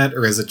go unmet,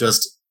 or is it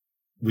just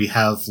we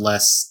have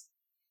less,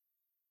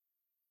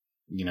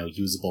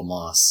 usable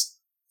moss?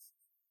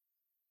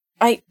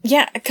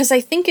 Because I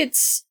think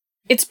it's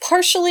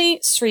partially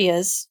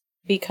Sriya's,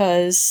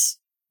 because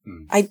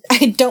I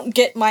don't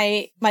get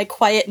my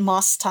quiet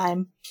moss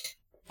time.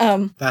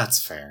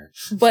 That's fair.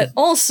 But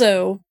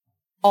also,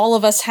 all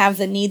of us have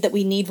the need that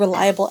we need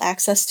reliable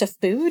access to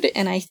food,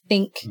 and I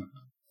think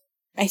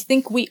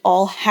we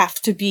all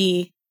have to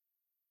be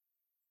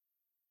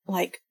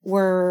like,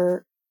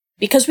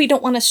 because we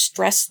don't want to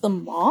stress the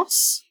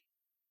moss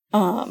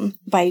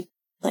by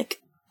like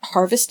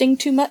harvesting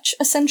too much,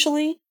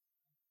 essentially,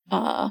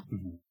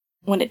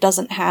 when it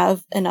doesn't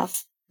have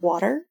enough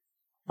water.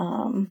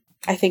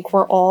 I think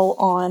we're all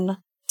on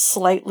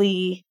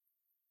slightly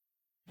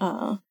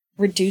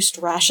reduced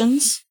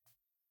rations.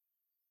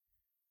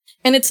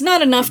 And it's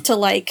not enough to,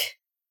 like,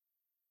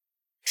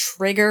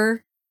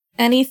 trigger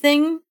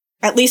anything.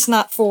 At least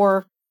not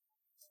for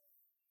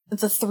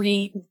the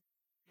 3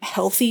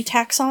 healthy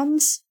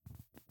taxons.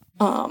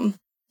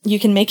 You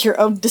can make your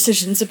own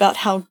decisions about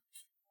how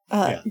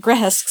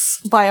Grahesk's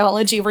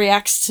biology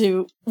reacts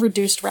to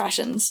reduced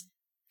rations.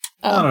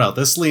 I don't know.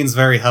 This leans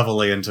very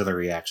heavily into the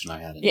reaction I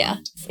had in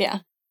mind. Yeah.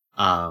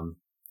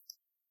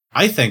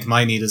 I think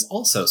my need is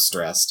also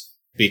stressed,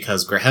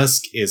 because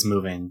Grahesk is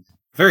moving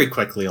very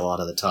quickly a lot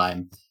of the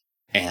time,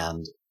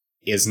 and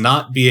is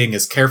not being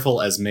as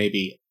careful as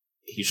maybe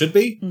he should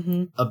be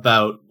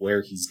about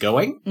where he's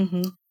going.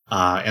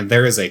 And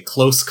there is a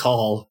close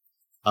call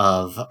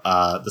of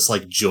this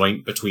like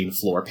joint between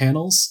floor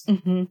panels.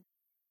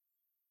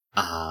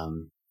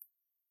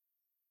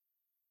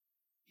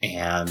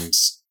 And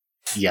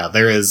yeah,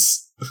 there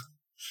is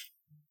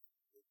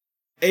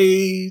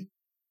a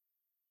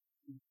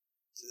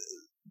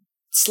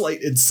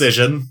slight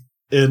incision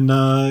in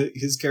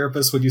his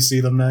carapace when you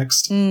see them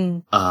next.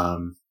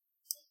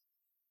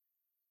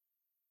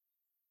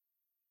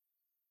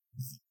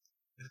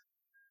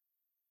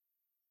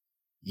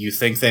 You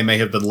think they may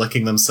have been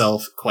licking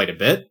themselves quite a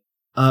bit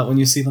when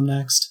you see them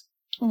next.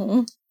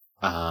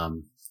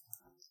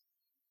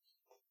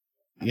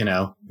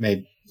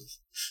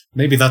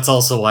 maybe that's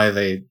also why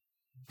they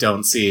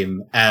don't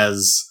seem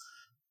as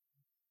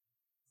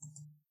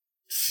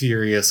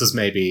furious as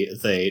maybe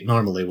they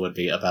normally would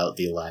be about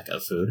the lack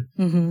of food.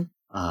 Mm-hmm.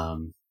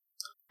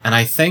 And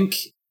I think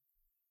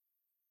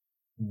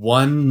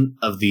one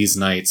of these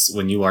nights,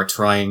 when you are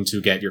trying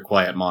to get your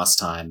quiet moss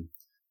time,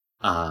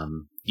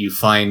 you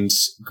find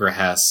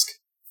Grahesk,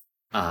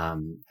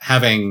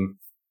 having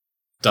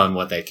done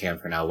what they can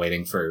for now,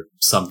 waiting for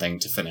something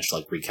to finish,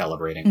 like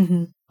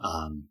recalibrating,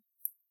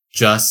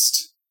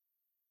 just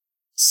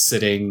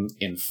sitting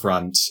in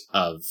front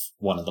of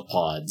one of the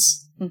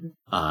pods.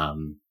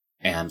 Mm-hmm.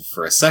 And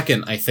for a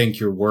second, I think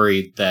you're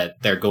worried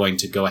that they're going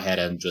to go ahead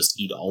and just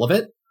eat all of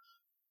it.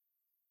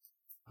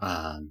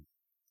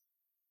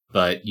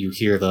 But you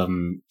hear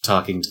them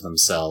talking to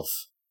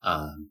themselves,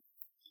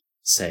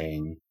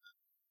 saying,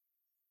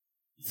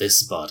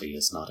 "This body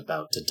is not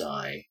about to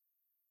die.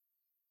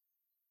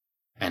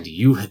 And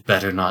you had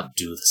better not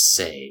do the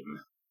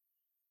same.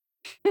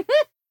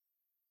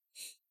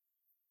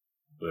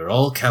 We're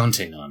all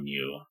counting on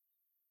you."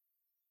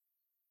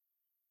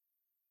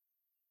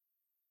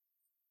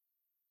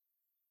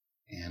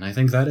 And I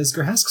think that is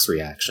Grahesk's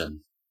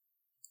reaction.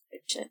 Good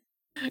shit.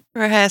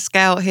 Grahesk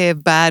out here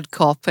bad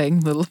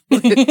copping the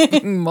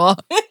living moss.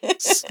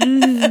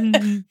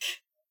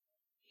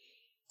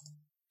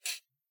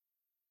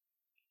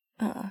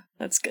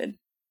 That's good.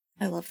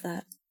 I love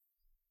that.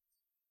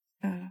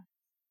 I'm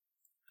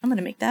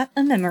gonna make that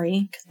a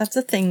memory, because that's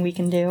a thing we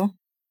can do.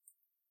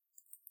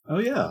 Oh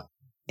yeah.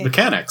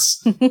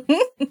 Mechanics.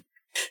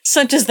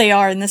 Such as they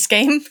are in this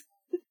game.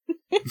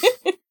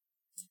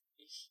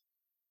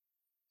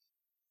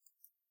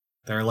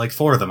 There are like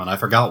 4 of them, and I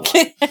forgot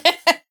one.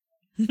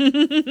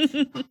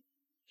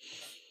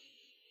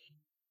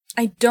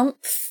 I don't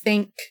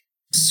think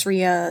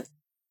Sriya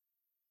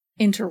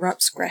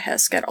interrupts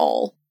Grahesk at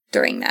all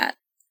during that.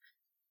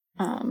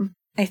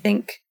 I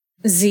think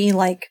Z,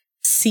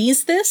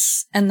 sees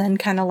this, and then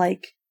kind of,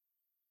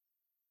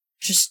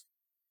 just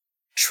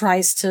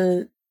tries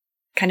to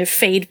kind of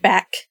fade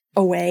back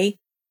away,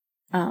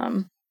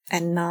 and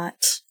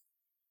not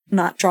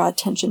draw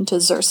attention to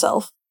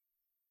Zerself.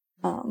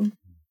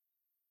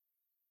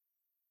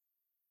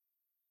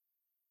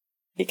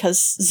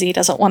 Because Z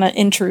doesn't want to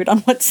intrude on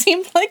what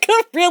seemed like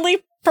a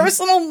really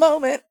personal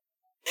moment.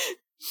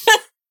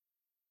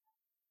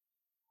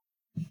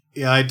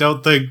 Yeah, I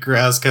don't think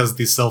Grask has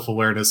the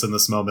self-awareness in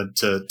this moment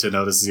to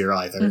notice Zir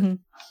either. Mm-hmm.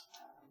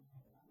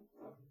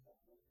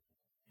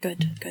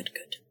 Good.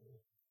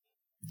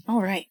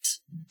 All right.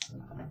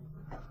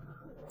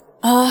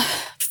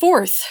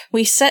 Fourth,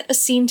 we set a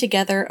scene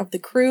together of the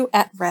crew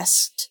at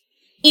rest.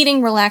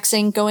 Eating,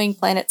 relaxing, going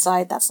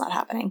planet-side, that's not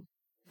happening.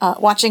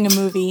 Watching a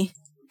movie.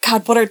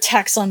 God, what are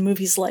texts on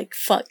movies like?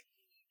 Fuck.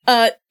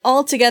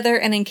 All together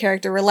and in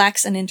character,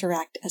 relax and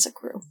interact as a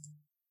crew.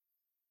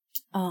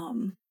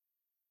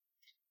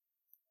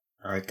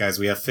 Alright, guys,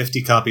 we have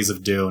 50 copies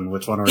of Dune.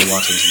 Which one are we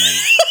watching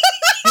tonight?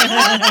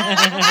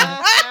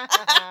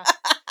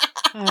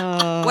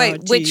 Oh,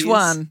 Wait, which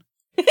one?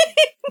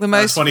 The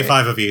most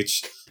 25 of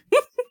each.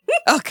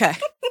 Okay.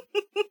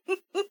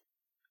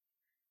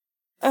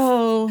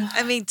 Oh.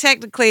 I mean,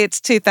 technically it's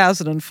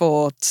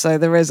 2004, so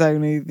there is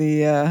only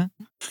the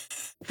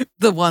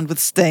one with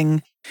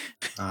Sting.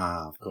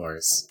 Ah, of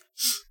course.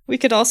 We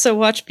could also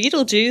watch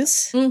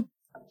Beetlejuice.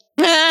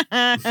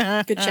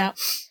 Good shout.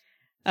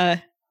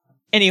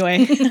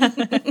 Anyway.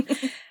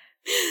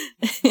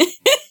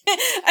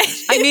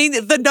 I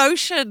mean, the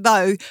notion,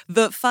 though,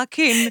 that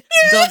fucking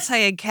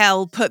Dante and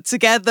Kel put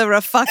together a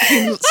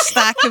fucking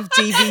stack of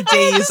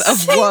DVDs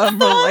of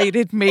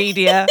worm-related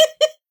media.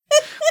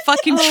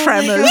 Fucking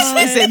Tremors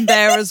is in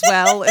there as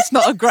well. It's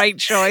not a great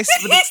choice,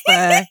 but it's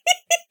there.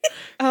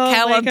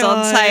 Kel and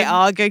Dante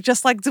argue,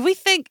 just like, do we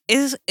think,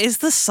 is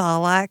the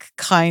Sarlacc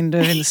kind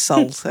of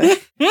insulting?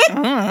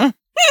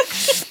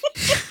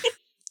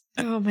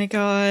 Oh my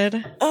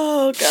god.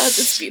 Oh god,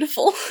 that's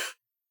beautiful.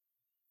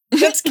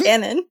 That's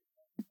canon.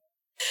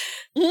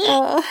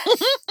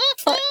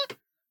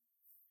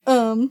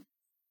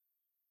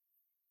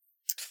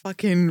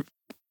 Fucking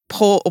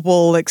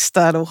portable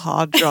external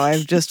hard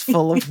drive just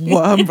full of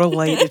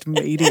worm-related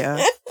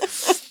media.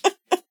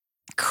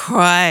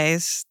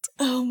 Christ.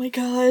 Oh my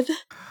god.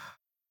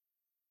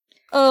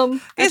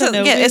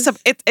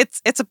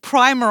 It's a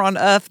primer on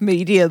Earth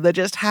media that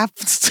just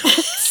happens to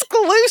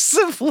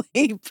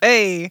exclusively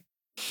be.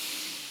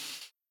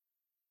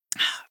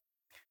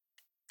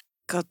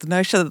 God, the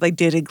notion that they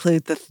did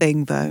include the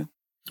Thing, though.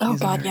 Oh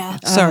god, yeah.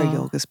 Sorry,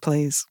 Yorgos,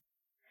 please.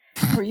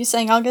 What were you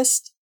saying,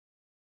 August?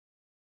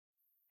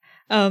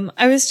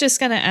 I was just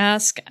gonna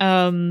ask,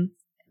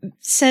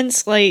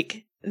 since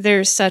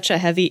there's such a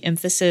heavy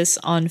emphasis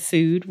on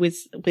food with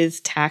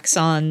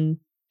taxon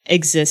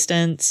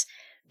existence,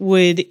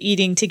 would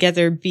eating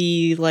together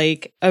be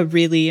a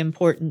really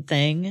important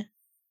thing?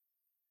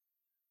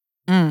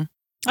 I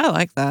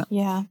like that.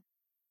 Yeah.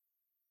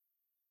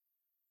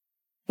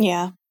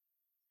 Yeah.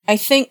 I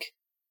think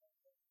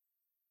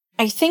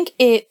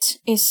it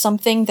is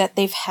something that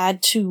they've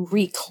had to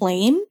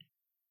reclaim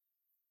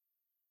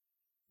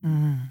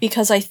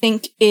because I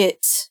think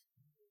it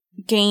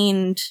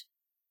gained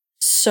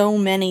so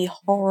many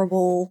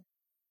horrible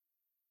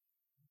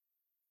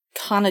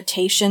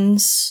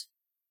connotations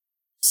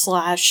 /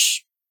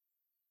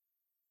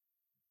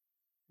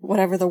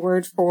 whatever the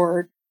word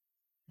for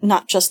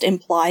not just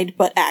implied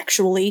but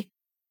actually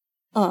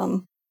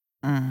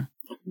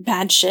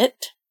bad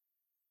shit,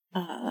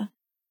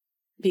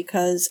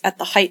 because at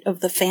the height of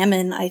the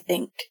famine, I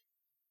think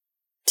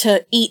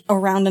to eat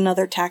around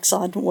another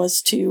taxon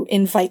was to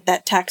invite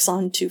that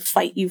taxon to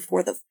fight you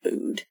for the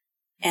food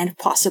and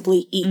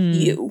possibly eat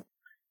you.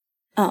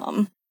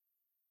 And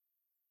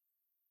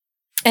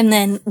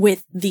then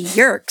with the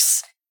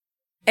Yeerks,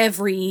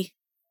 every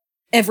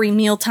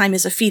mealtime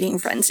is a feeding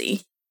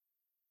frenzy,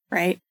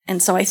 right?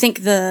 And so I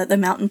think the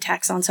mountain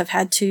taxons have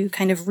had to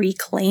kind of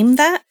reclaim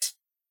that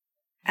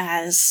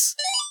as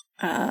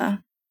a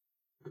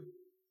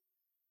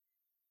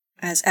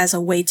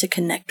way to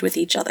connect with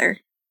each other.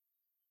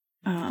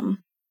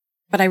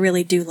 But I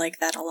really do like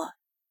that a lot.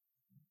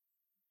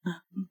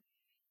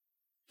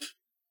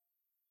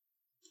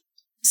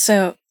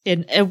 So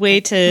in a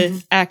way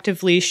to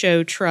actively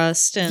show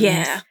trust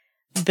and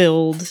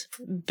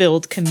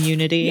build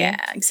community. Yeah,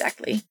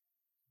 exactly.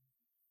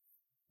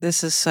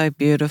 This is so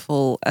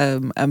beautiful,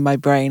 and my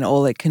brain,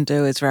 all it can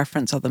do is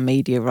reference other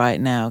media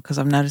right now, because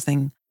I'm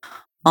noticing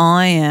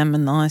I am a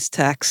nice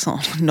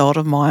taxon, not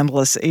a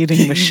mindless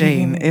eating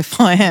machine.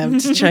 If I am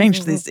to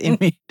change this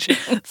image,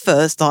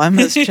 first I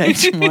must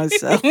change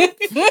myself.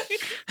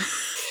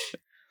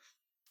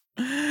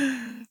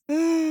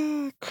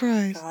 Oh,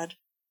 Christ. God.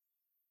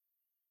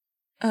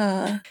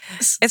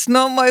 It's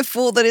not my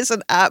fault that it's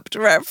an apt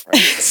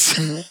reference.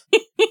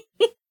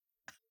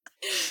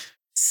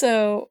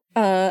 So,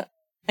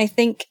 I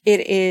think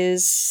it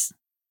is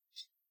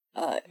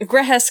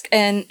Grehesk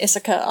and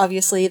Issaka,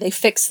 obviously, they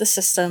fix the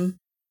system.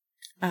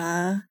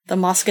 The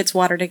moss gets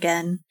watered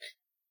again.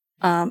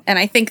 And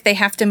I think they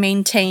have to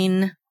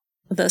maintain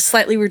the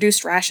slightly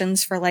reduced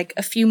rations for like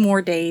a few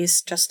more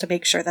days just to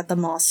make sure that the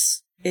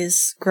moss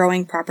is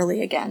growing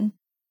properly again.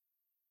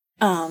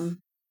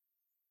 And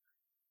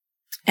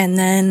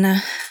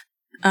then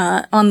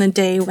on the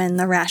day when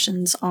the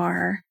rations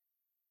are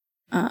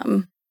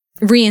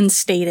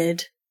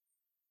reinstated,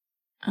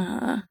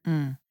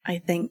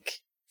 I think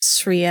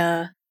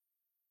Sriya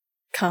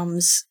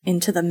comes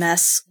into the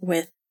mess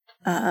with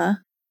a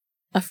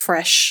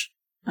fresh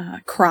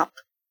crop,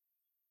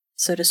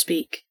 so to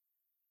speak,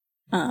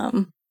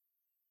 and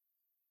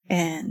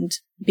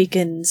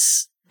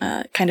begins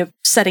kind of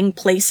setting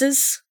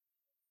places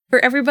for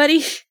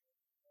everybody.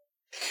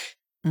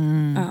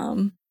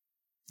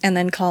 And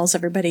then calls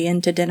everybody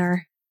in to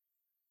dinner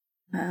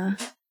to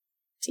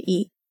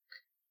eat.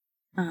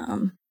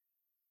 And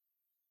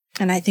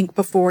I think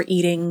before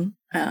eating,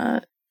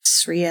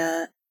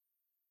 Sriya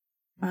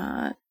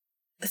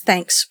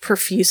thanks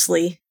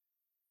profusely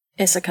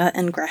Issaka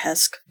and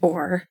Grehesk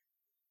for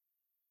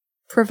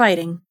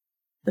providing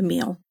the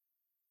meal.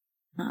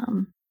 Yeah.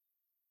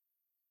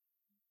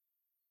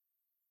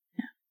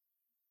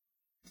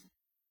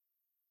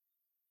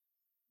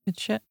 Good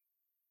shit.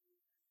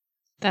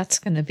 That's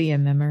going to be a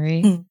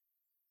memory.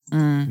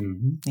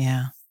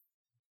 Yeah.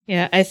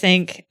 Yeah, I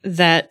think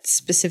that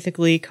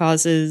specifically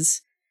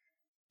causes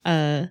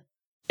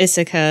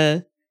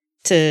Issaka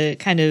to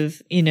kind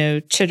of,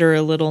 chitter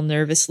a little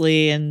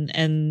nervously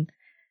and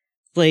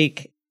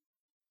like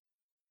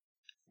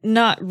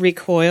not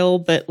recoil,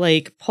 but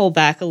like pull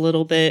back a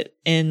little bit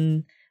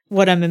in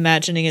what I'm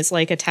imagining is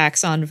like a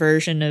taxon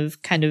version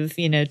of kind of,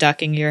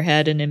 ducking your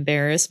head in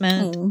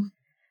embarrassment.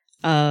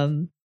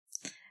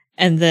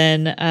 And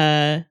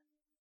then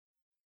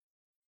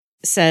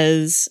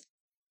says,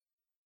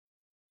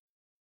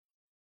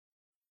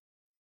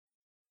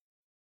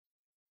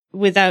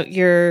 without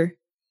your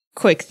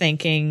quick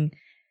thinking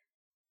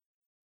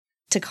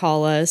to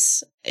call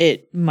us,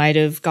 it might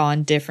have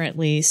gone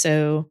differently.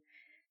 So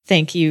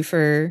thank you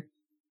for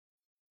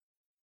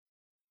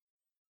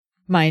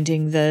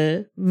minding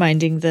the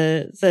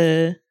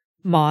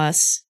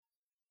moss,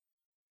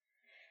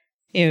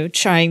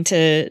 trying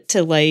to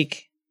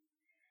like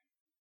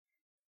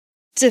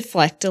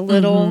deflect a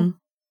little.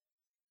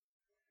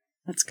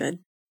 That's good.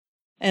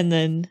 And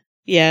then,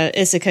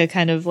 Issaka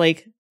kind of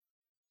like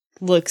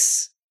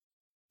looks,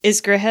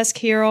 is Grehesk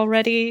here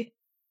already?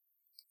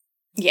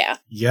 Yeah.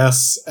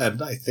 Yes,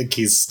 and I think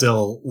he's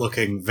still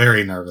looking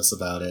very nervous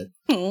about it.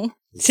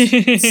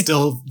 He's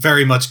still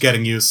very much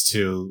getting used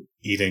to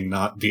eating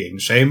not being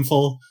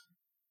shameful.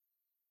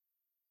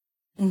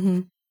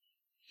 And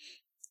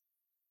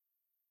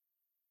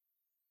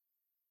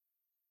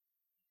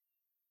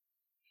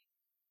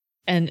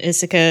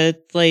Issaka,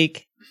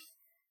 like,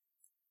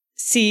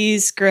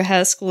 sees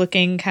Grehesk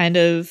looking kind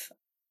of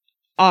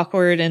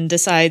awkward and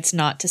decides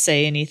not to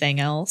say anything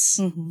else.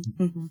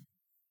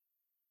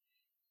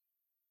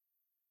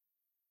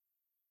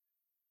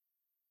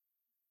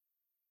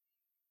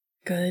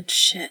 Good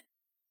shit.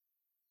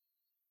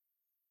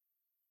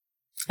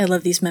 I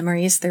love these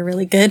memories. They're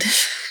really good.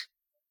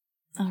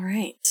 All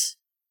right.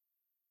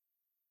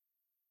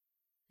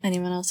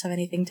 Anyone else have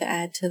anything to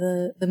add to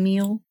the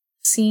meal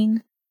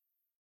scene?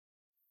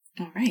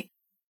 All right.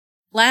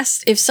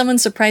 Last, if someone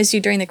surprised you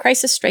during the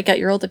crisis, strike out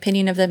your old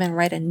opinion of them and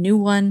write a new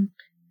one.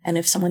 And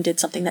if someone did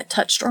something that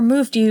touched or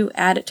moved you,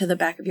 add it to the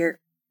back of your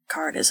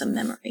card as a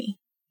memory.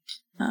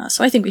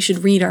 So I think we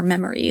should read our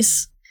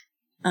memories.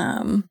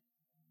 And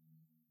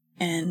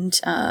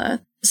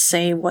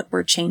say what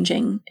we're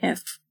changing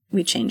if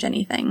we change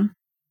anything.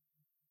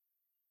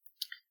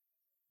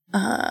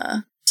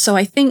 So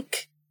I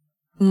think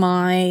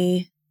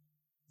my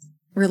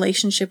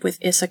relationship with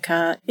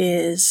Issaka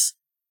is,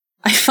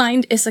 I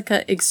find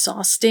Issaka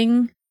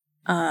exhausting,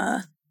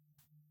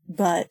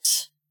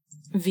 but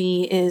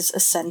V is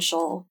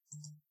essential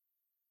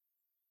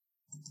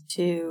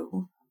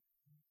to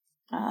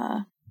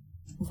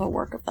the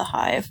work of the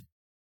hive.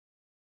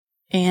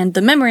 And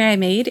the memory I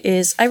made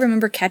is, I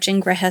remember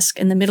catching Grehesk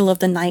in the middle of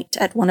the night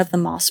at one of the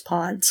moss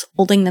pods,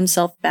 holding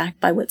themselves back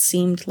by what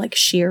seemed like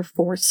sheer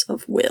force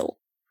of will.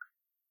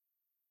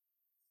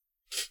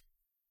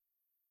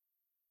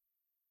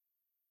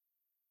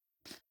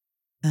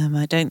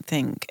 I don't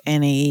think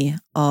any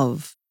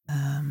of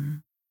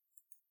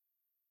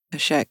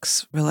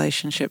Hashek's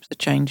relationships are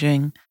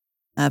changing,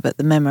 but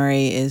the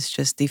memory is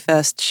just the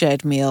first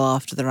shared meal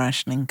after the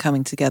rationing,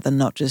 coming together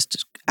not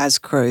just as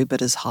crew,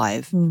 but as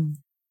hive.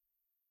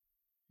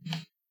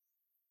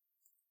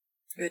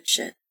 Good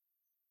shit.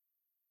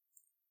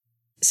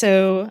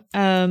 So,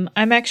 I'm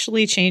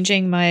actually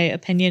changing my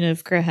opinion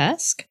of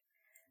Grehesk.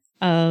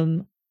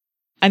 I'm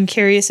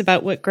curious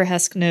about what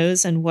Grehesk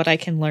knows and what I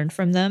can learn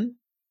from them.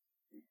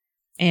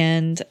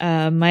 And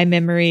my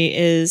memory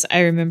is, I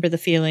remember the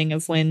feeling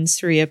of when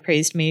Surya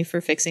praised me for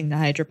fixing the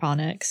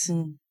hydroponics.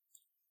 All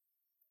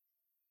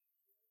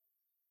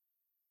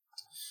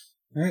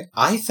right.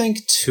 I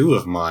think two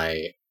of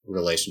my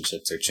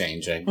relationships are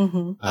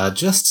changing,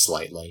 just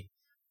slightly.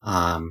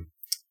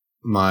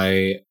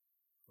 My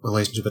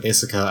relationship with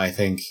Issaka, I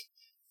think,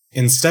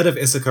 instead of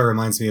Issaka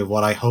reminds me of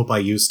what I hope I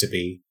used to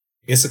be,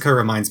 Issaka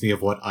reminds me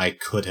of what I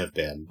could have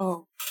been.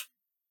 Oh.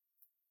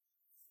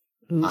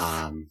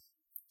 And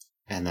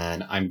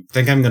then I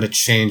think I'm going to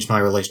change my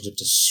relationship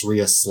to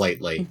Shriya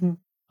slightly.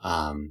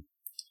 I'm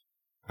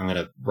going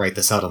to write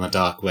this out on the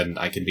doc when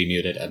I can be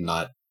muted and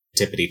not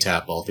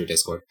tippity-tap all through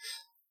Discord.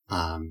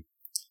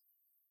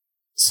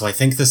 So I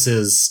think this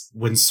is,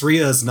 when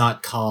Shriya is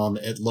not calm,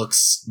 it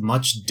looks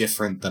much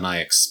different than I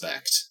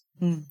expect.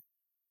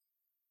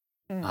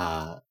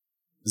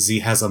 Z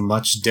has a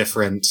much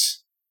different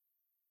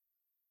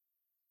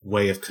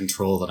way of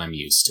control than I'm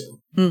used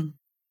to.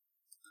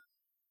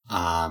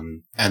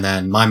 And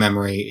then my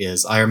memory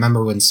is, I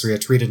remember when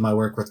Shriya treated my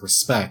work with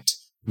respect,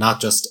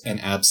 not just an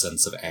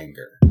absence of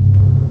anger.